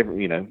 anybody,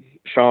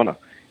 Shauna,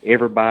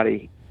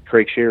 everybody,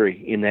 Craig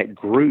Sherry in that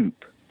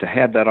group, to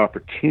have that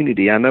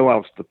opportunity. I know I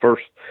was the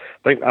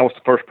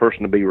first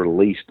person to be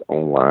released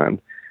online,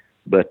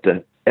 but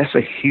that's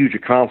a huge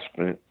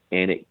accomplishment,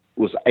 and it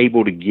was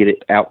able to get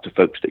it out to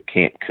folks that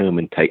can't come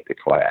and take the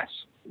class,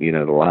 the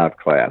live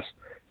class.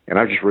 And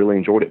I just really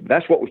enjoyed it. But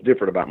that's what was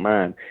different about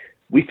mine.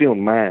 We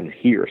filmed mine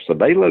here. So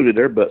they loaded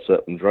their butts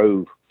up and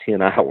drove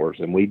 10 hours,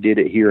 and we did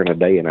it here in a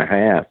day and a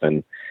half.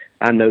 And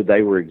I know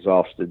they were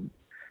exhausted,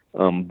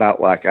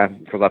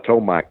 because I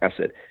told Mike, I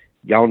said,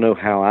 y'all know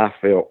how I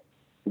felt.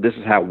 This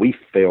is how we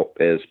felt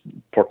as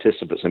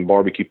participants in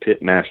Barbecue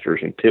Pit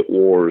Masters and Pit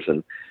Wars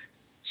and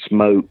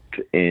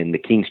Smoked and the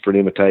Kingsford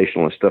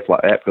Invitational and stuff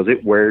like that, because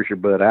it wears your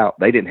butt out.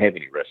 They didn't have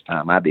any rest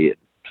time. I did.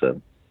 So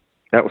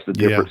that was the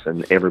difference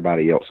in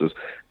everybody else's.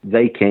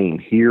 They came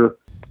here.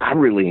 I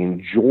really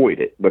enjoyed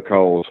it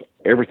because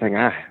everything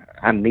I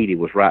needed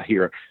was right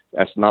here.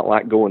 That's not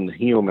like going to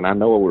him, and I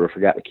know I would have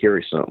forgot to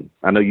carry something.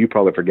 I know you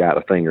probably forgot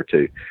a thing or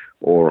two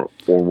or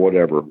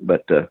whatever,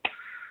 but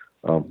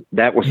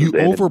that was... You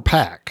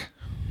overpack.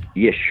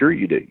 Yes, sure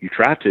you do. You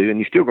try to, and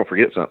you're still going to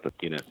forget something,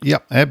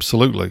 Yep,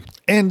 absolutely.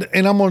 And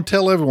I'm going to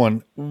tell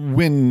everyone,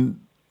 when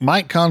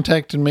Mike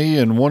contacted me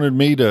and wanted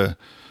me to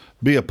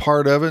be a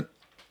part of it,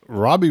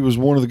 Robbie was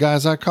one of the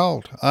guys I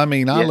called. I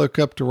mean, I look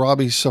up to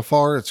Robbie so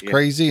far, it's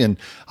crazy. And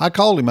I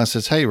called him. I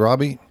says, "Hey,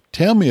 Robbie,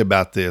 tell me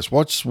about this.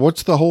 What's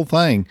the whole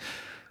thing?"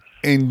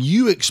 And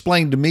you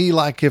explained to me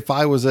like if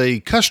I was a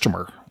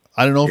customer.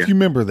 I don't know if you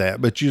remember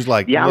that, but you was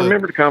like, yeah, I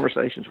remember the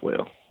conversations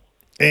well.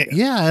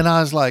 And I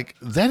was like,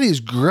 that is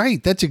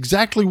great. That's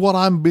exactly what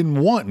I've been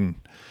wanting.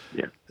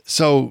 Yeah.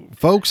 So,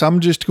 folks, I'm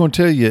just going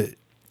to tell you,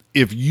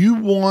 if you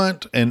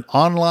want an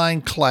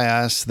online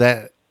class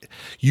that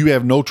you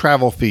have no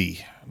travel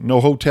fee, no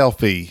hotel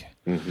fee,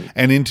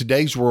 and in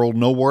today's world,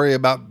 no worry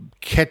about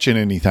catching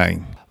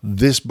anything,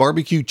 this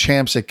Barbecue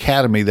Champs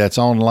Academy that's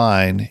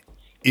online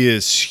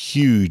is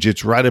huge.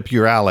 It's right up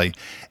your alley.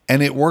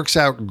 And it works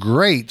out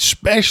great,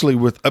 especially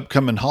with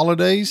upcoming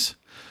holidays.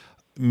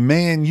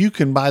 Man, you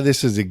can buy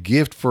this as a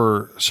gift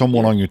for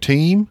someone on your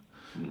team.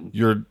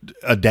 You're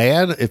a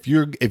dad. If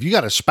you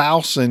got a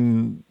spouse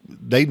and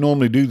they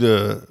normally do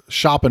the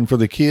shopping for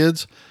the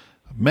kids,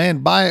 man,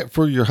 buy it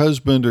for your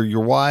husband or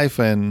your wife,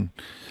 and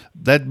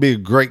that'd be a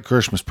great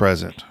Christmas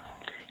present.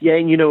 Yeah,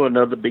 and you know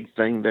another big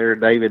thing there,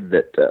 David,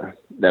 that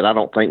I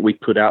don't think we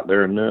put out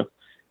there enough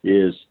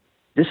is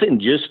this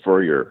isn't just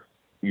for your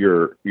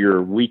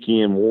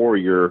weekend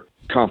warrior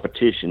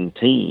competition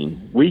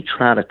team. We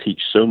try to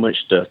teach so much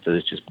stuff that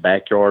it's just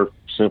backyard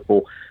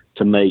simple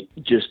to make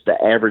just the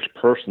average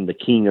person the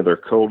king of their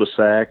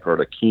cul-de-sac or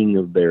the king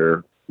of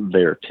their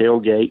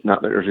tailgate.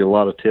 Not that there's a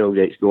lot of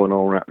tailgates going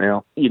on right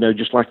now. You know,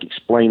 just like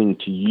explaining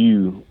to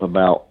you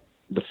about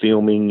the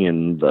filming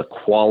and the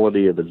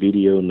quality of the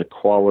video and the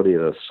quality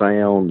of the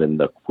sound and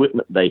the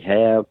equipment they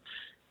have.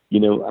 You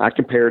know, I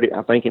compared it,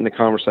 I think in the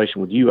conversation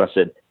with you, I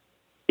said,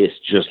 it's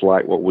just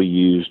like what we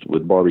used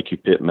with Barbecue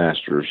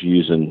Pitmasters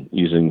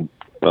using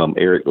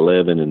Eric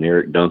Levin and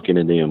Eric Duncan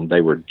and them.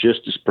 They were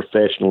just as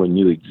professional and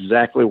knew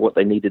exactly what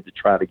they needed to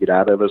try to get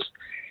out of us.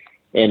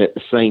 And at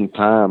the same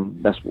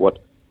time, that's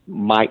what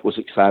Mike was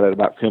excited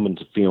about coming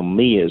to film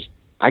me is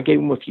I gave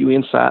him a few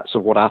insights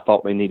of what I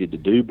thought they needed to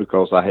do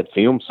because I had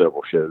filmed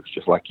several shows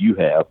just like you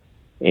have.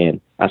 And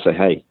I said,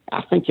 hey,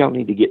 I think y'all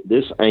need to get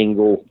this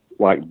angle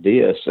like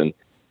this. And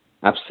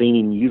I've seen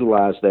him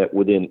utilize that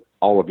within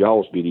all of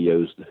y'all's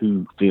videos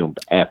who filmed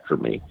after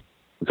me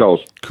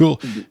because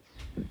cool.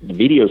 The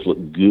videos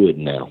look good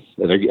now,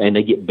 and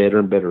they get better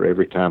and better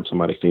every time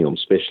somebody films,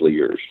 especially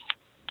yours.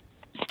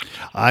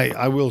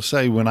 I will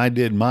say when I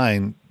did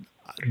mine,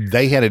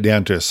 they had it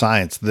down to a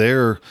science.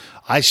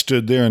 I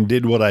stood there and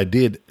did what I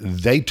did.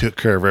 They took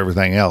care of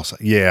everything else.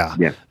 Yeah.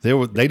 They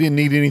didn't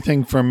need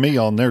anything from me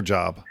on their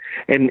job.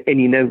 And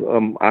you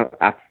know,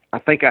 I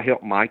think I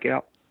helped Mike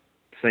out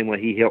the same way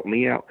he helped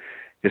me out.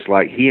 It's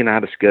like he and I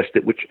discussed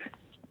it, which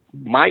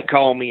Mike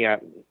called me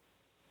out,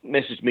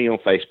 messaged me on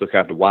Facebook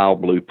out the Wild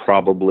Blue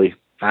probably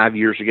 5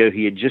 years ago.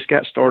 He had just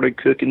got started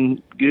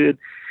cooking good,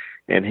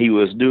 and he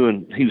was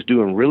doing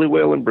really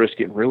well in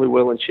brisket and really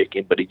well in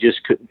chicken, but he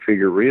just couldn't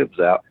figure ribs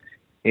out.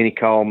 And he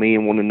called me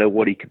and wanted to know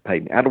what he could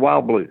pay me. Out of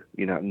Wild Blue,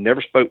 you know, I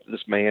never spoke to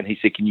this man. He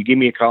said, "Can you give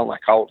me a call?" And I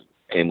called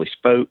him, and we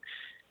spoke.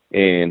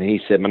 And he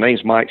said, "My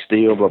name's Mike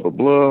Steele, blah, blah,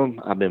 blah.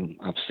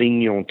 I've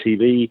seen you on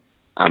TV.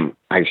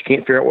 I just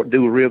can't figure out what to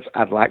do with ribs.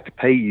 I'd like to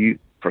pay you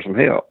for some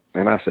help."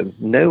 And I said,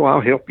 "No,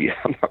 I'll help you."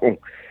 I'm not going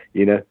to,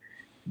 you know,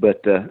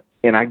 but,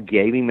 and I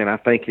gave him, and I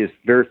think his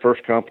very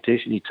first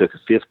competition, he took a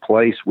 5th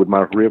place with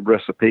my rib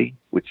recipe,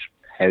 which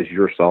has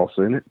your sauce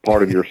in it,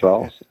 part of your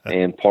sauce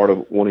and part of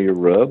one of your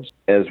rubs,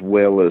 as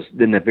well as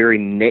then the very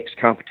next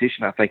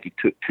competition, I think he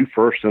took 2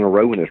 firsts in a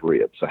row in his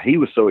ribs. So he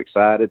was so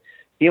excited.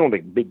 He owned a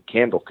big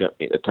candle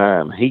company at the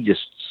time. He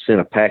just sent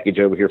a package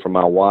over here for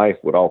my wife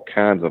with all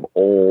kinds of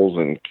oils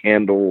and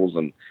candles.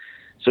 And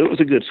so it was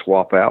a good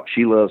swap out.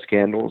 She loves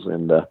candles.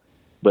 And,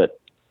 but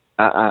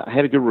I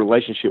had a good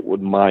relationship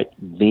with Mike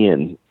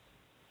then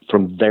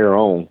from there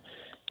on.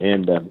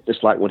 And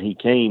it's like when he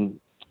came,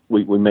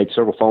 we made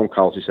several phone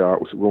calls. He said, "All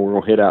right, we're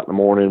going to head out in the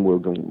morning. We're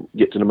going to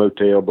get to the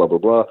motel, blah, blah,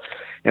 blah."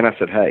 And I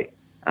said, "Hey,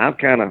 I've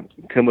kind of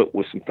come up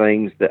with some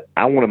things that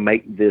I want to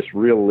make this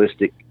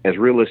realistic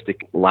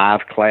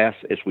live class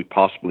as we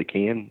possibly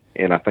can."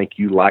 And I think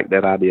you like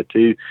that idea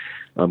too.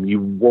 You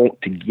want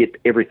to get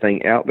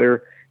everything out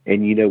there.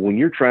 And, you know, when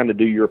you're trying to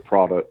do your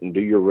product and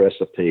do your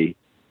recipe,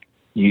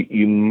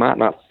 you might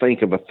not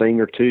think of a thing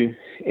or two.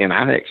 And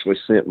I actually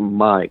sent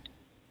Mike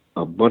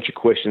a bunch of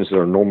questions that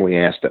are normally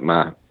asked at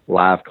my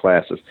live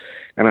classes.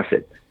 And I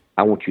said,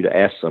 "I want you to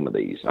ask some of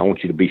these. I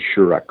want you to be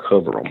sure I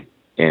cover them."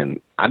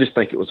 And I just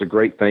think it was a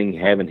great thing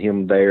having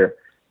him there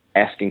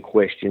asking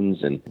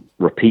questions and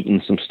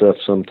repeating some stuff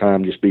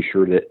sometime, just be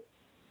sure that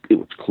it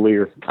was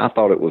clear. I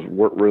thought it was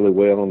worked really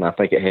well, and I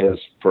think it has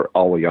for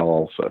all of y'all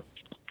also.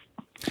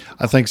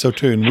 I think so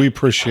too. And we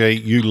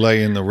appreciate you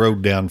laying the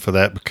road down for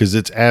that because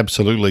it's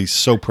absolutely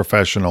so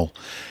professional.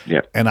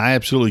 Yeah. And I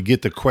absolutely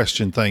get the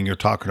question thing you're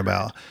talking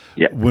about.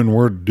 Yeah. When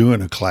we're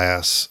doing a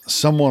class,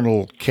 someone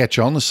will catch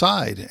on the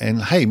side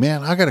and, "Hey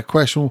man, I got a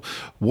question.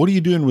 What are you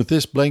doing with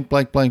this blank,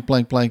 blank, blank,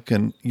 blank, blank?"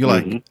 And you're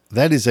like,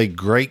 that is a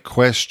great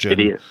question. It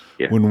is.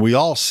 Yeah. When we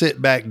all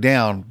sit back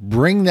down,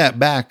 bring that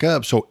back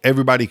up so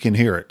everybody can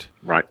hear it.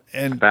 Right.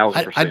 And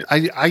 1,000%.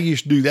 I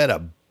used to do that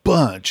a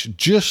bunch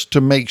just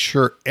to make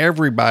sure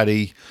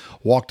everybody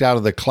walked out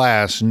of the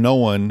class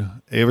knowing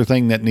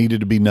everything that needed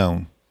to be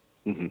known.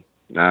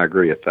 Mm-hmm. I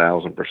agree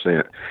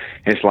 1,000%.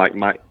 It's like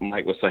Mike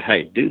would say,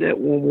 "Hey, do that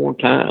one more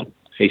time."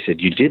 He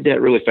said, "You did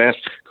that really fast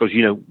because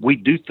we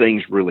do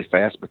things really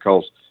fast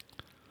because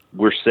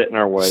we're setting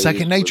our ways.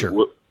 Second nature."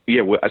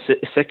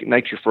 It's second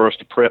nature for us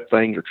to prep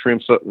things or trim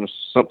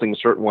something a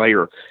certain way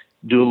or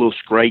do a little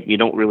scrape. And you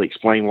don't really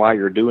explain why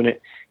you're doing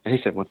it. And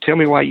he said, "Well, tell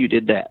me why you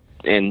did that."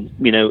 And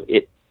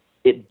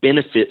it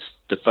benefits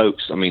the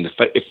folks. I mean,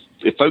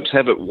 if folks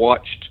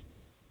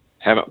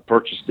haven't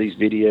purchased these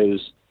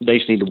videos, they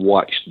just need to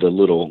watch the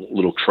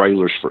little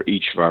trailers for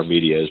each of our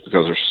videos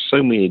because there's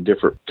so many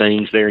different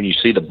things there, and you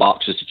see the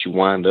boxes that you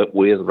wind up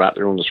with right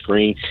there on the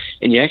screen,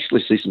 and you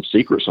actually see some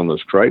secrets on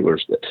those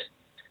trailers that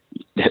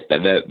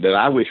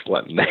I wish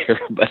wasn't there,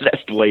 but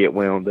that's the way it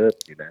wound up.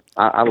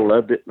 I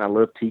loved it, and I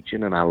love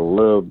teaching, and I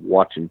love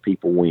watching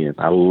people win.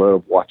 I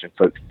love watching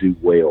folks do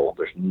well.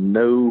 There's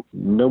no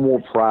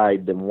more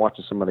pride than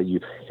watching somebody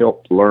you've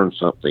helped learn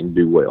something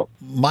do well.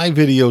 My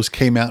videos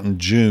came out in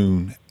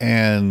June,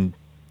 and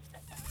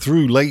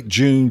through late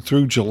June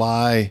through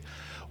July,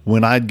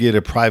 when I'd get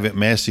a private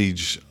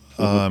message,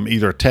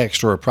 either a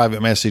text or a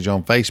private message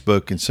on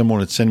Facebook, and someone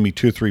would send me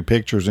 2 or 3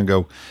 pictures and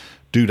go,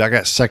 "Dude, I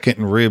got second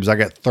in ribs. I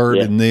got third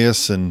in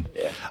this." And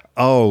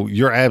oh,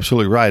 you're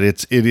absolutely right.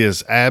 It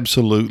is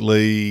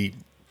absolutely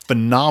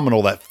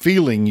phenomenal. That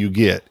feeling you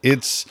get.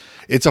 It's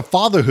a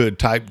fatherhood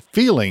type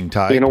feeling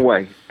in a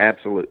way.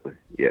 Absolutely.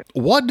 Yeah.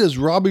 What does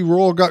Robbie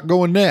Royal got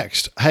going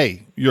next?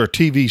 Hey, you're a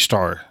TV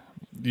star.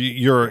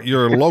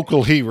 You're a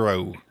local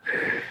hero.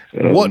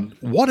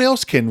 What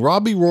else can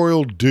Robbie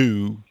Royal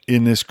do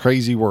in this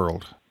crazy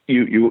world?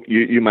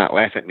 You might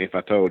laugh at me if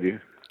I told you.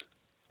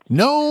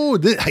 No,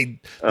 this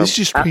is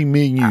just between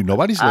me and you.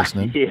 Nobody's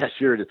listening. Yeah,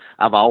 sure it is.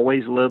 I've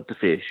always loved to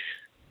fish.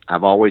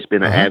 I've always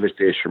been an avid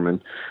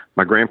fisherman.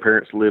 My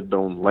grandparents lived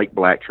on Lake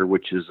Blatcher,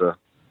 which is a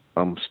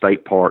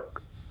state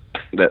park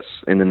that's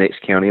in the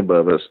next county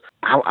above us.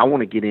 I want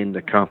to get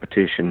into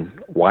competition,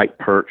 white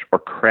perch or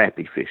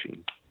crappie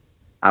fishing.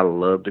 I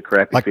love the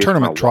crappie like fish.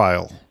 Tournament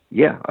trial.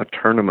 Yeah, a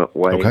tournament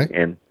way. Okay.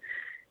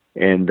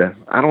 And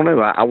I don't know.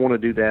 I want to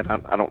do that.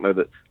 I don't know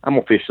that I'm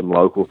going to fish some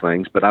local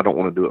things, but I don't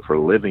want to do it for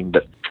a living.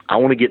 But I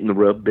want to get in the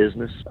rub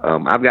business.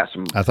 I've got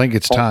some. I think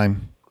it's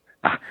time.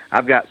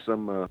 I've got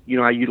some.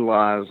 I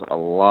utilize a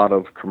lot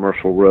of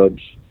commercial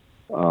rubs,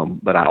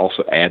 but I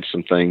also add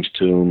some things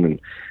to them. And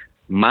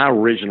our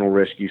original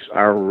rescue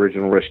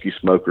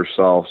smoker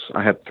sauce.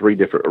 I have 3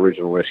 different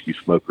original rescue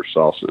smoker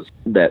sauces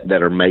that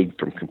are made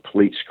from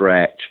complete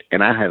scratch,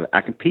 and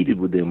I competed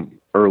with them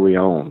early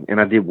on, and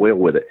I did well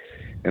with it.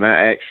 And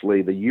I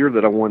actually, the year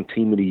that I won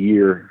Team of the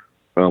Year,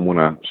 when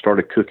I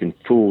started cooking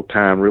full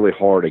time, really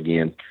hard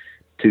again,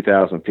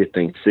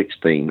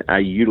 2015-16, I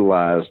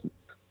utilized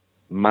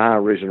my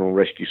original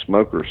rescue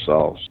smoker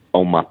sauce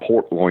on my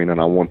pork loin, and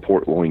I won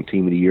pork loin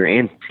Team of the Year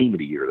and Team of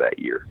the Year that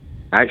year.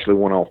 I actually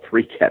won all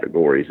 3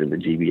 categories in the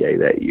GBA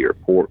that year.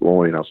 Pork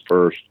loin, I was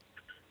first,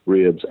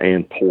 ribs,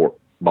 and pork.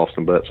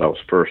 Boston butts, I was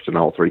first in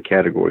all 3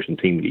 categories in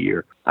Team of the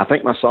Year. I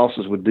think my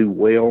sauces would do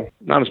well,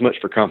 not as much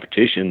for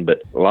competition,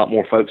 but a lot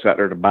more folks out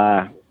there to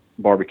buy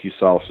barbecue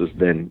sauces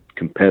than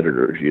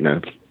competitors,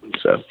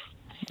 So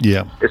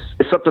yeah,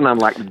 it's something I'd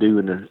like to do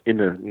in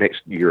the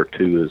next year or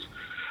 2. Is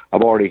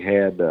I've already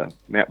had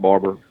Matt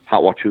Barber,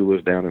 Hot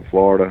Wachulas down in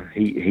Florida.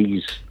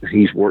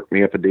 He's worked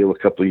me up a deal a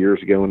couple of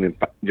years ago, and then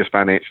just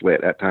financially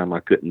at that time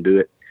I couldn't do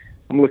it.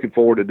 I'm looking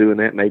forward to doing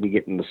that, maybe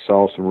getting the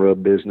sauce and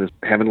rub business,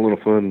 having a little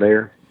fun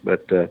there.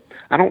 But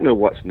I don't know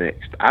what's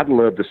next. I'd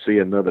love to see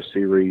another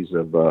series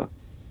of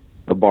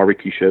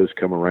barbecue shows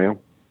come around.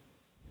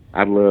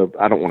 I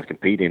don't want to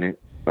compete in it.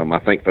 I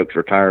think folks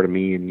are tired of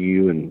me and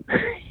you and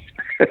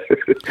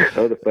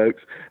other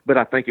folks. But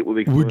I think it would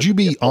be fun. Would you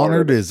be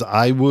honored as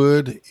I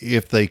would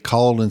if they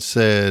called and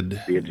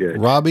said,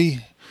 "Robbie,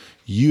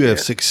 you have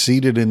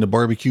succeeded in the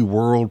barbecue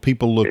world.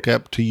 People look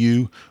up to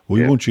you.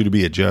 We want you to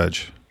be a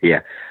judge." Yeah,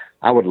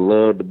 I would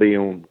love to be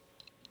on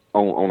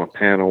a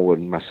panel with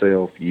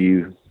myself,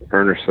 you,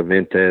 Ernest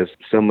Cervantes,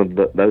 some of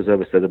those of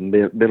us that have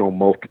been on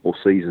multiple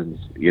seasons.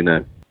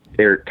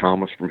 Eric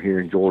Thomas from here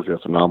in Georgia, a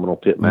phenomenal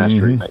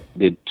pitmaster. Mm-hmm.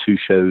 Did 2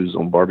 shows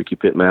on Barbecue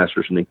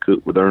Pitmasters and then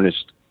cooked with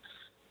Ernest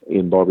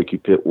in Barbecue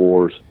Pit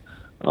Wars.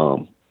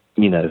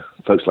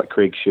 Folks like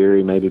Craig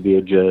Sherry maybe be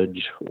a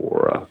judge,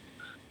 or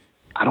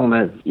I don't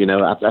know.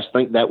 I just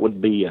think that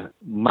would be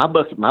my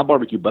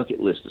barbecue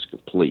bucket list is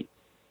complete.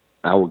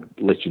 I would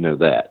let you know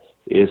that.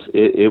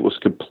 It was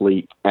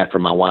complete after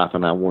my wife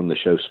and I won the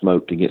show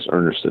Smoked against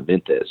Ernest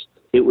Cervantes.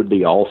 It would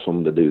be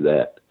awesome to do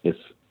that if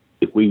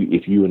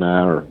you and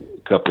I or a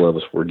couple of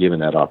us were given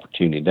that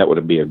opportunity. That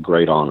would be a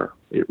great honor.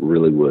 It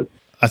really would.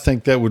 I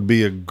think that would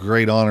be a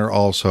great honor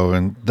also.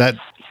 And that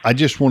I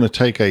just want to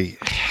take a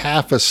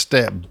half a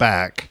step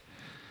back.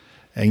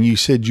 And you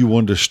said you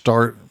wanted to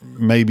start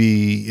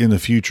maybe in the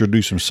future,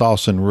 do some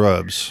sauce and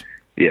rubs.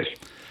 Yes.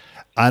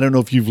 I don't know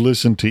if you've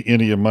listened to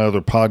any of my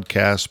other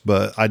podcasts,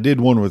 but I did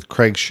one with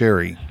Craig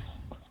Sherry.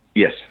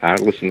 Yes, I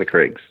listened to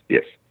Craig's.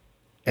 Yes.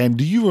 And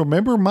do you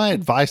remember my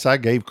advice I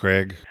gave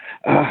Craig?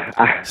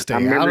 Stay I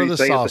remember out of you the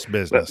saying sauce that,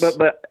 business.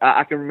 But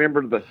I can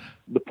remember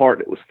the part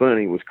that was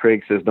funny was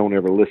Craig says, "Don't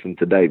ever listen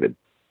to David."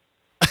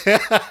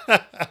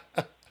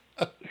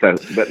 So,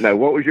 but no,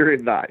 what was your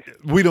advice?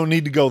 We don't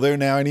need to go there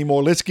now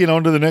anymore. Let's get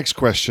on to the next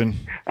question.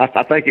 I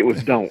think it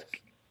was don't.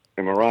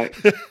 Am I right?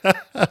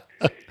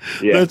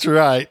 Yeah, That's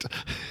right.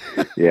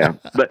 yeah.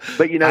 But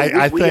you know,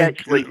 I we think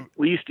actually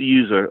we used to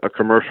use a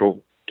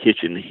commercial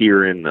kitchen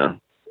here in the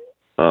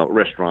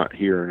restaurant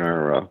here in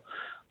our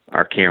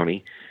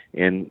county,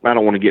 and I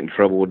don't want to get in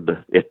trouble with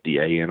the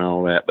FDA and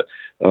all that, but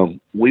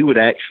we would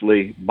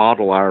actually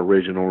bottle our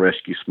original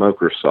Rescue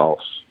Smoker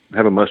sauce.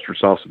 Have a mustard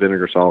sauce,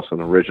 vinegar sauce,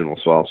 and original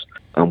sauce.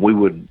 We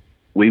would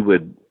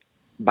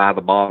buy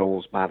the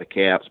bottles, buy the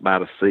caps, buy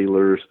the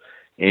sealers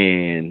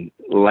and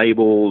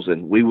labels,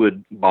 and we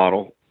would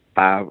bottle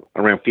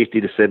around 50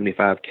 to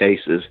 75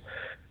 cases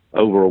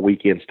over a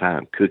weekend's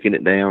time, cooking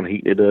it down,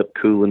 heating it up,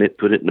 cooling it,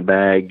 put it in the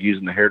bag,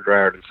 using the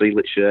hairdryer to seal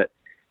it shut.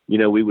 You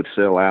know, we would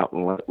sell out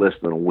in less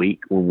than a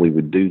week when we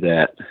would do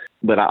that.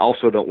 But I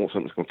also don't want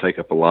something that's going to take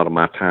up a lot of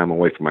my time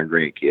away from my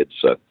grandkids.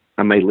 So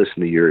I may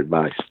listen to your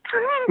advice.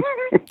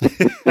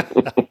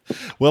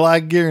 Well, I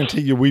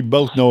guarantee you, we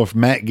both know if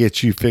Matt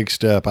gets you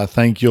fixed up, I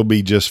think you'll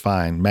be just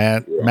fine.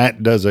 Matt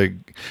does a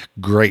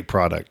great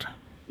product.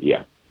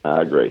 Yeah,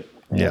 I agree.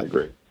 Yeah. I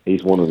agree.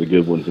 He's one of the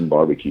good ones in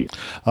barbecue.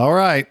 All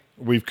right.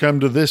 We've come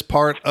to this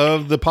part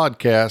of the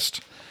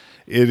podcast.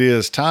 It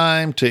is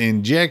time to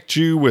inject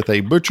you with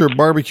a Butcher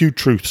Barbecue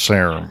Truth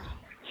Serum.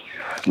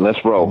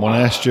 Let's roll. I'm going to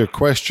ask you a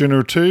question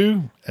or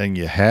two, and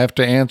you have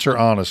to answer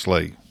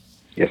honestly.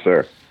 Yes,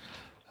 sir.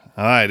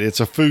 All right. It's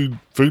a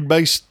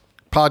food-based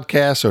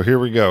podcast, so here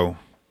we go.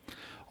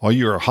 Are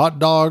you a hot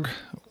dog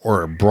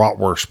or a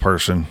bratwurst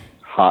person?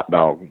 Hot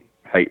dog.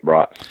 Hate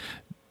brats.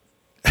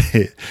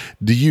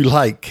 Do you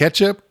like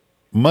ketchup,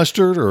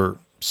 mustard, or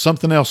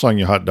something else on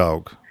your hot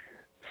dog?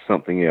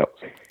 Something else.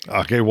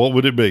 Okay, what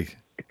would it be?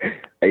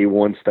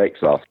 A1 steak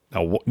sauce.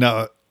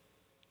 Now,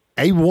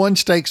 A1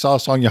 steak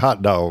sauce on your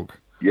hot dog.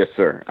 Yes,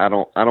 sir. I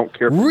don't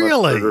care for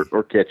Really? mustard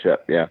or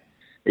ketchup. Yeah,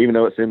 even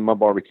though it's in my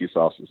barbecue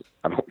sauces,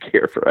 I don't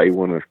care for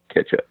A1 or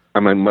ketchup. I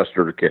mean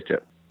mustard or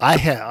ketchup.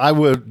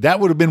 That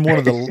would have been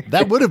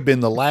that would have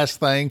been the last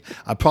thing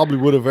I probably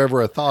would have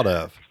ever thought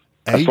of.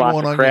 A A1 slice on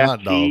of your Kraft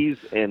hot dog. cheese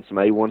and some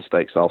A1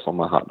 steak sauce on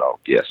my hot dog.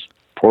 Yes,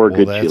 pour a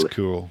good That's chili.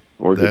 cool.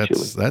 Or good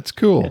chili. That's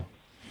cool.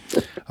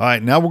 All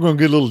right, now we're going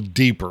to get a little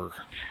deeper.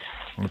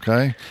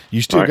 Okay,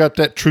 you still All right. got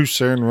that truth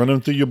serum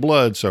running through your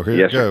blood, so here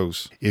Yes, it sir.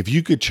 goes. If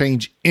you could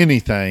change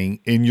anything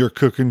in your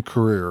cooking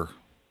career,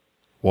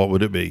 what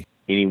would it be?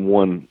 Any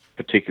one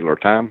particular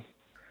time?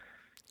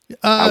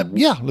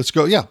 Yeah, let's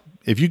go. Yeah,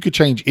 if you could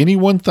change any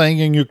one thing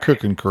in your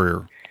cooking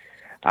career,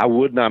 I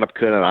would not have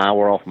cut an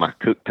hour off my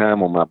cook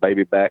time on my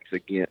baby backs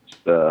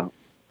against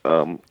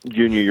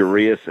Junior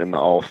Urias and the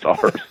All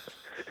Stars.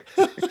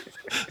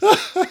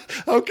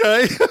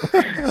 okay.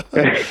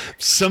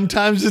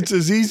 Sometimes it's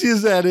as easy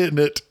as that, isn't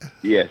it?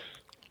 Yes.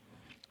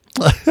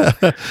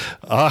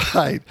 All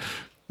right.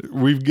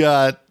 We've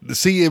got,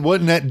 see, it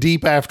wasn't that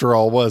deep after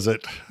all, was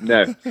it?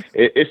 No,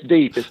 it's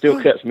deep. It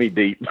still cuts me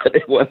deep, but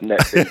it wasn't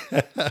that deep.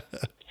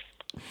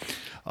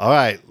 All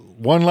right.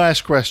 One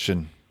last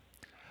question.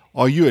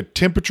 Are you a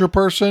temperature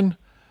person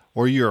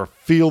or you're a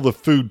feel the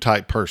food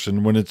type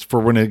person when it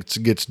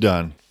gets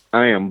done?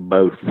 I am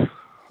both.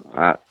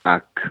 I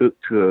cook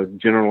to a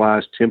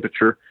generalized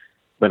temperature,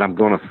 but I'm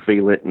going to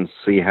feel it and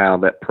see how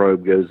that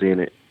probe goes in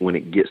it when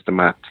it gets to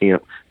my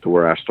temp to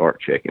where I start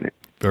checking it.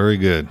 Very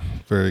good.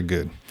 Very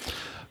good.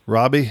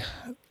 Robbie,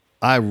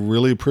 I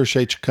really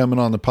appreciate you coming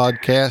on the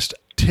podcast.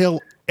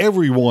 Tell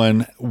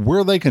everyone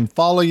where they can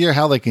follow you,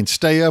 how they can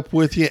stay up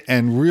with you,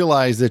 and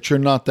realize that you're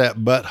not that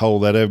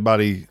butthole that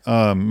everybody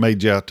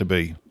made you out to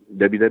be.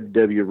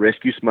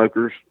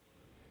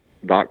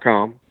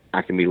 www.rescuesmokers.com.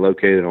 I can be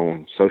located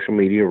on social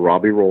media,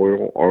 Robbie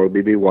Royal,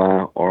 ROBBY,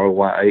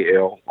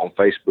 on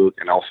Facebook,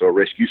 and also a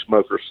Rescue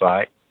Smokers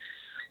site.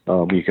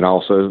 You can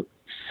also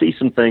see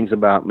some things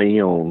about me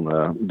on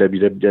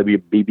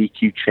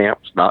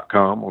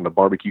www.bbqchamps.com on the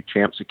Barbecue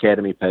Champs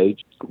Academy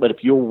page. But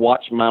if you'll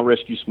watch my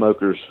Rescue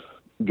Smokers,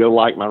 go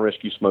like my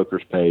Rescue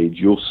Smokers page,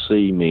 you'll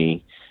see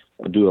me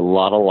do a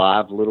lot of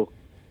live little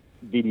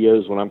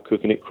videos when I'm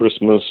cooking at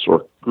Christmas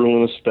or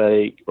grilling a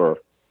steak, or I'm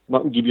not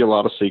going to give you a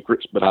lot of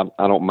secrets, but I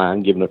don't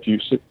mind giving a few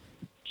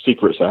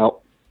secrets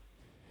out.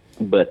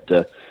 But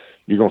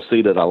you're going to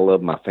see that I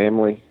love my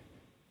family,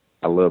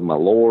 I love my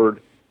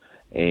Lord,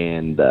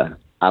 and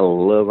I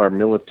love our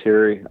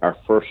military, our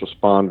first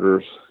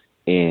responders,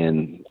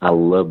 and I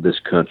love this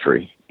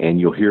country. And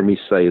you'll hear me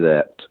say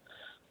that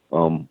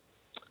on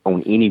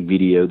any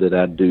video that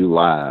I do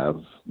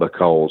live,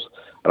 because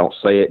I don't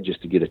say it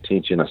just to get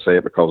attention. I say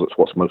it because it's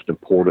what's most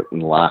important in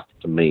life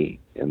to me,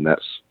 and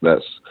that's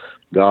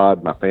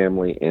God, my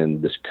family,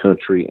 and this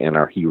country, and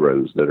our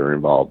heroes that are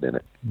involved in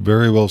it.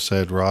 Very well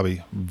said,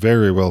 Robbie.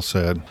 Very well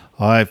said.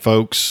 All right,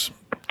 folks.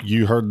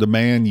 You heard the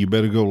man. You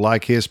better go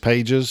like his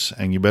pages,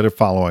 and you better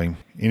follow him.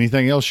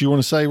 Anything else you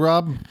want to say,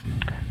 Rob?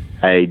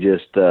 Hey,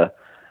 just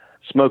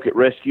smoke it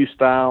rescue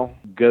style.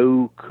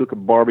 Go cook a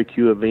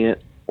barbecue event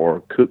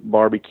or cook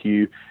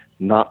barbecue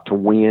not to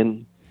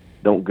win.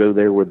 Don't go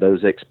there with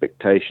those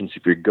expectations.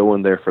 If you're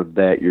going there for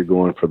that, you're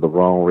going for the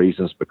wrong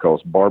reasons,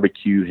 because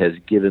barbecue has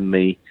given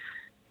me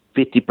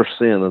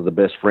 50% of the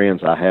best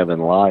friends I have in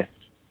life.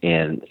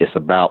 And it's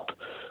about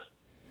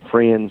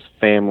friends,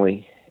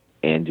 family,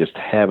 and just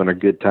having a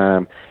good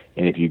time.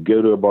 And if you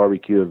go to a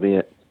barbecue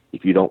event,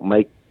 if you don't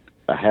make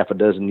a half a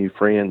dozen new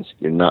friends,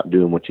 you're not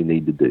doing what you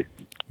need to do.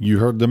 You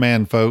heard the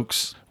man,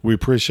 folks. We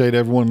appreciate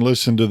everyone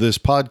listening to this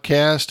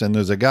podcast, and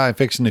there's a guy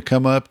fixing to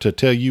come up to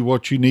tell you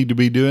what you need to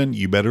be doing.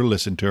 You better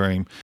listen to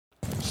him.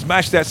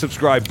 Smash that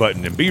subscribe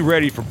button and be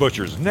ready for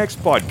Butcher's next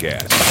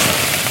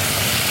podcast.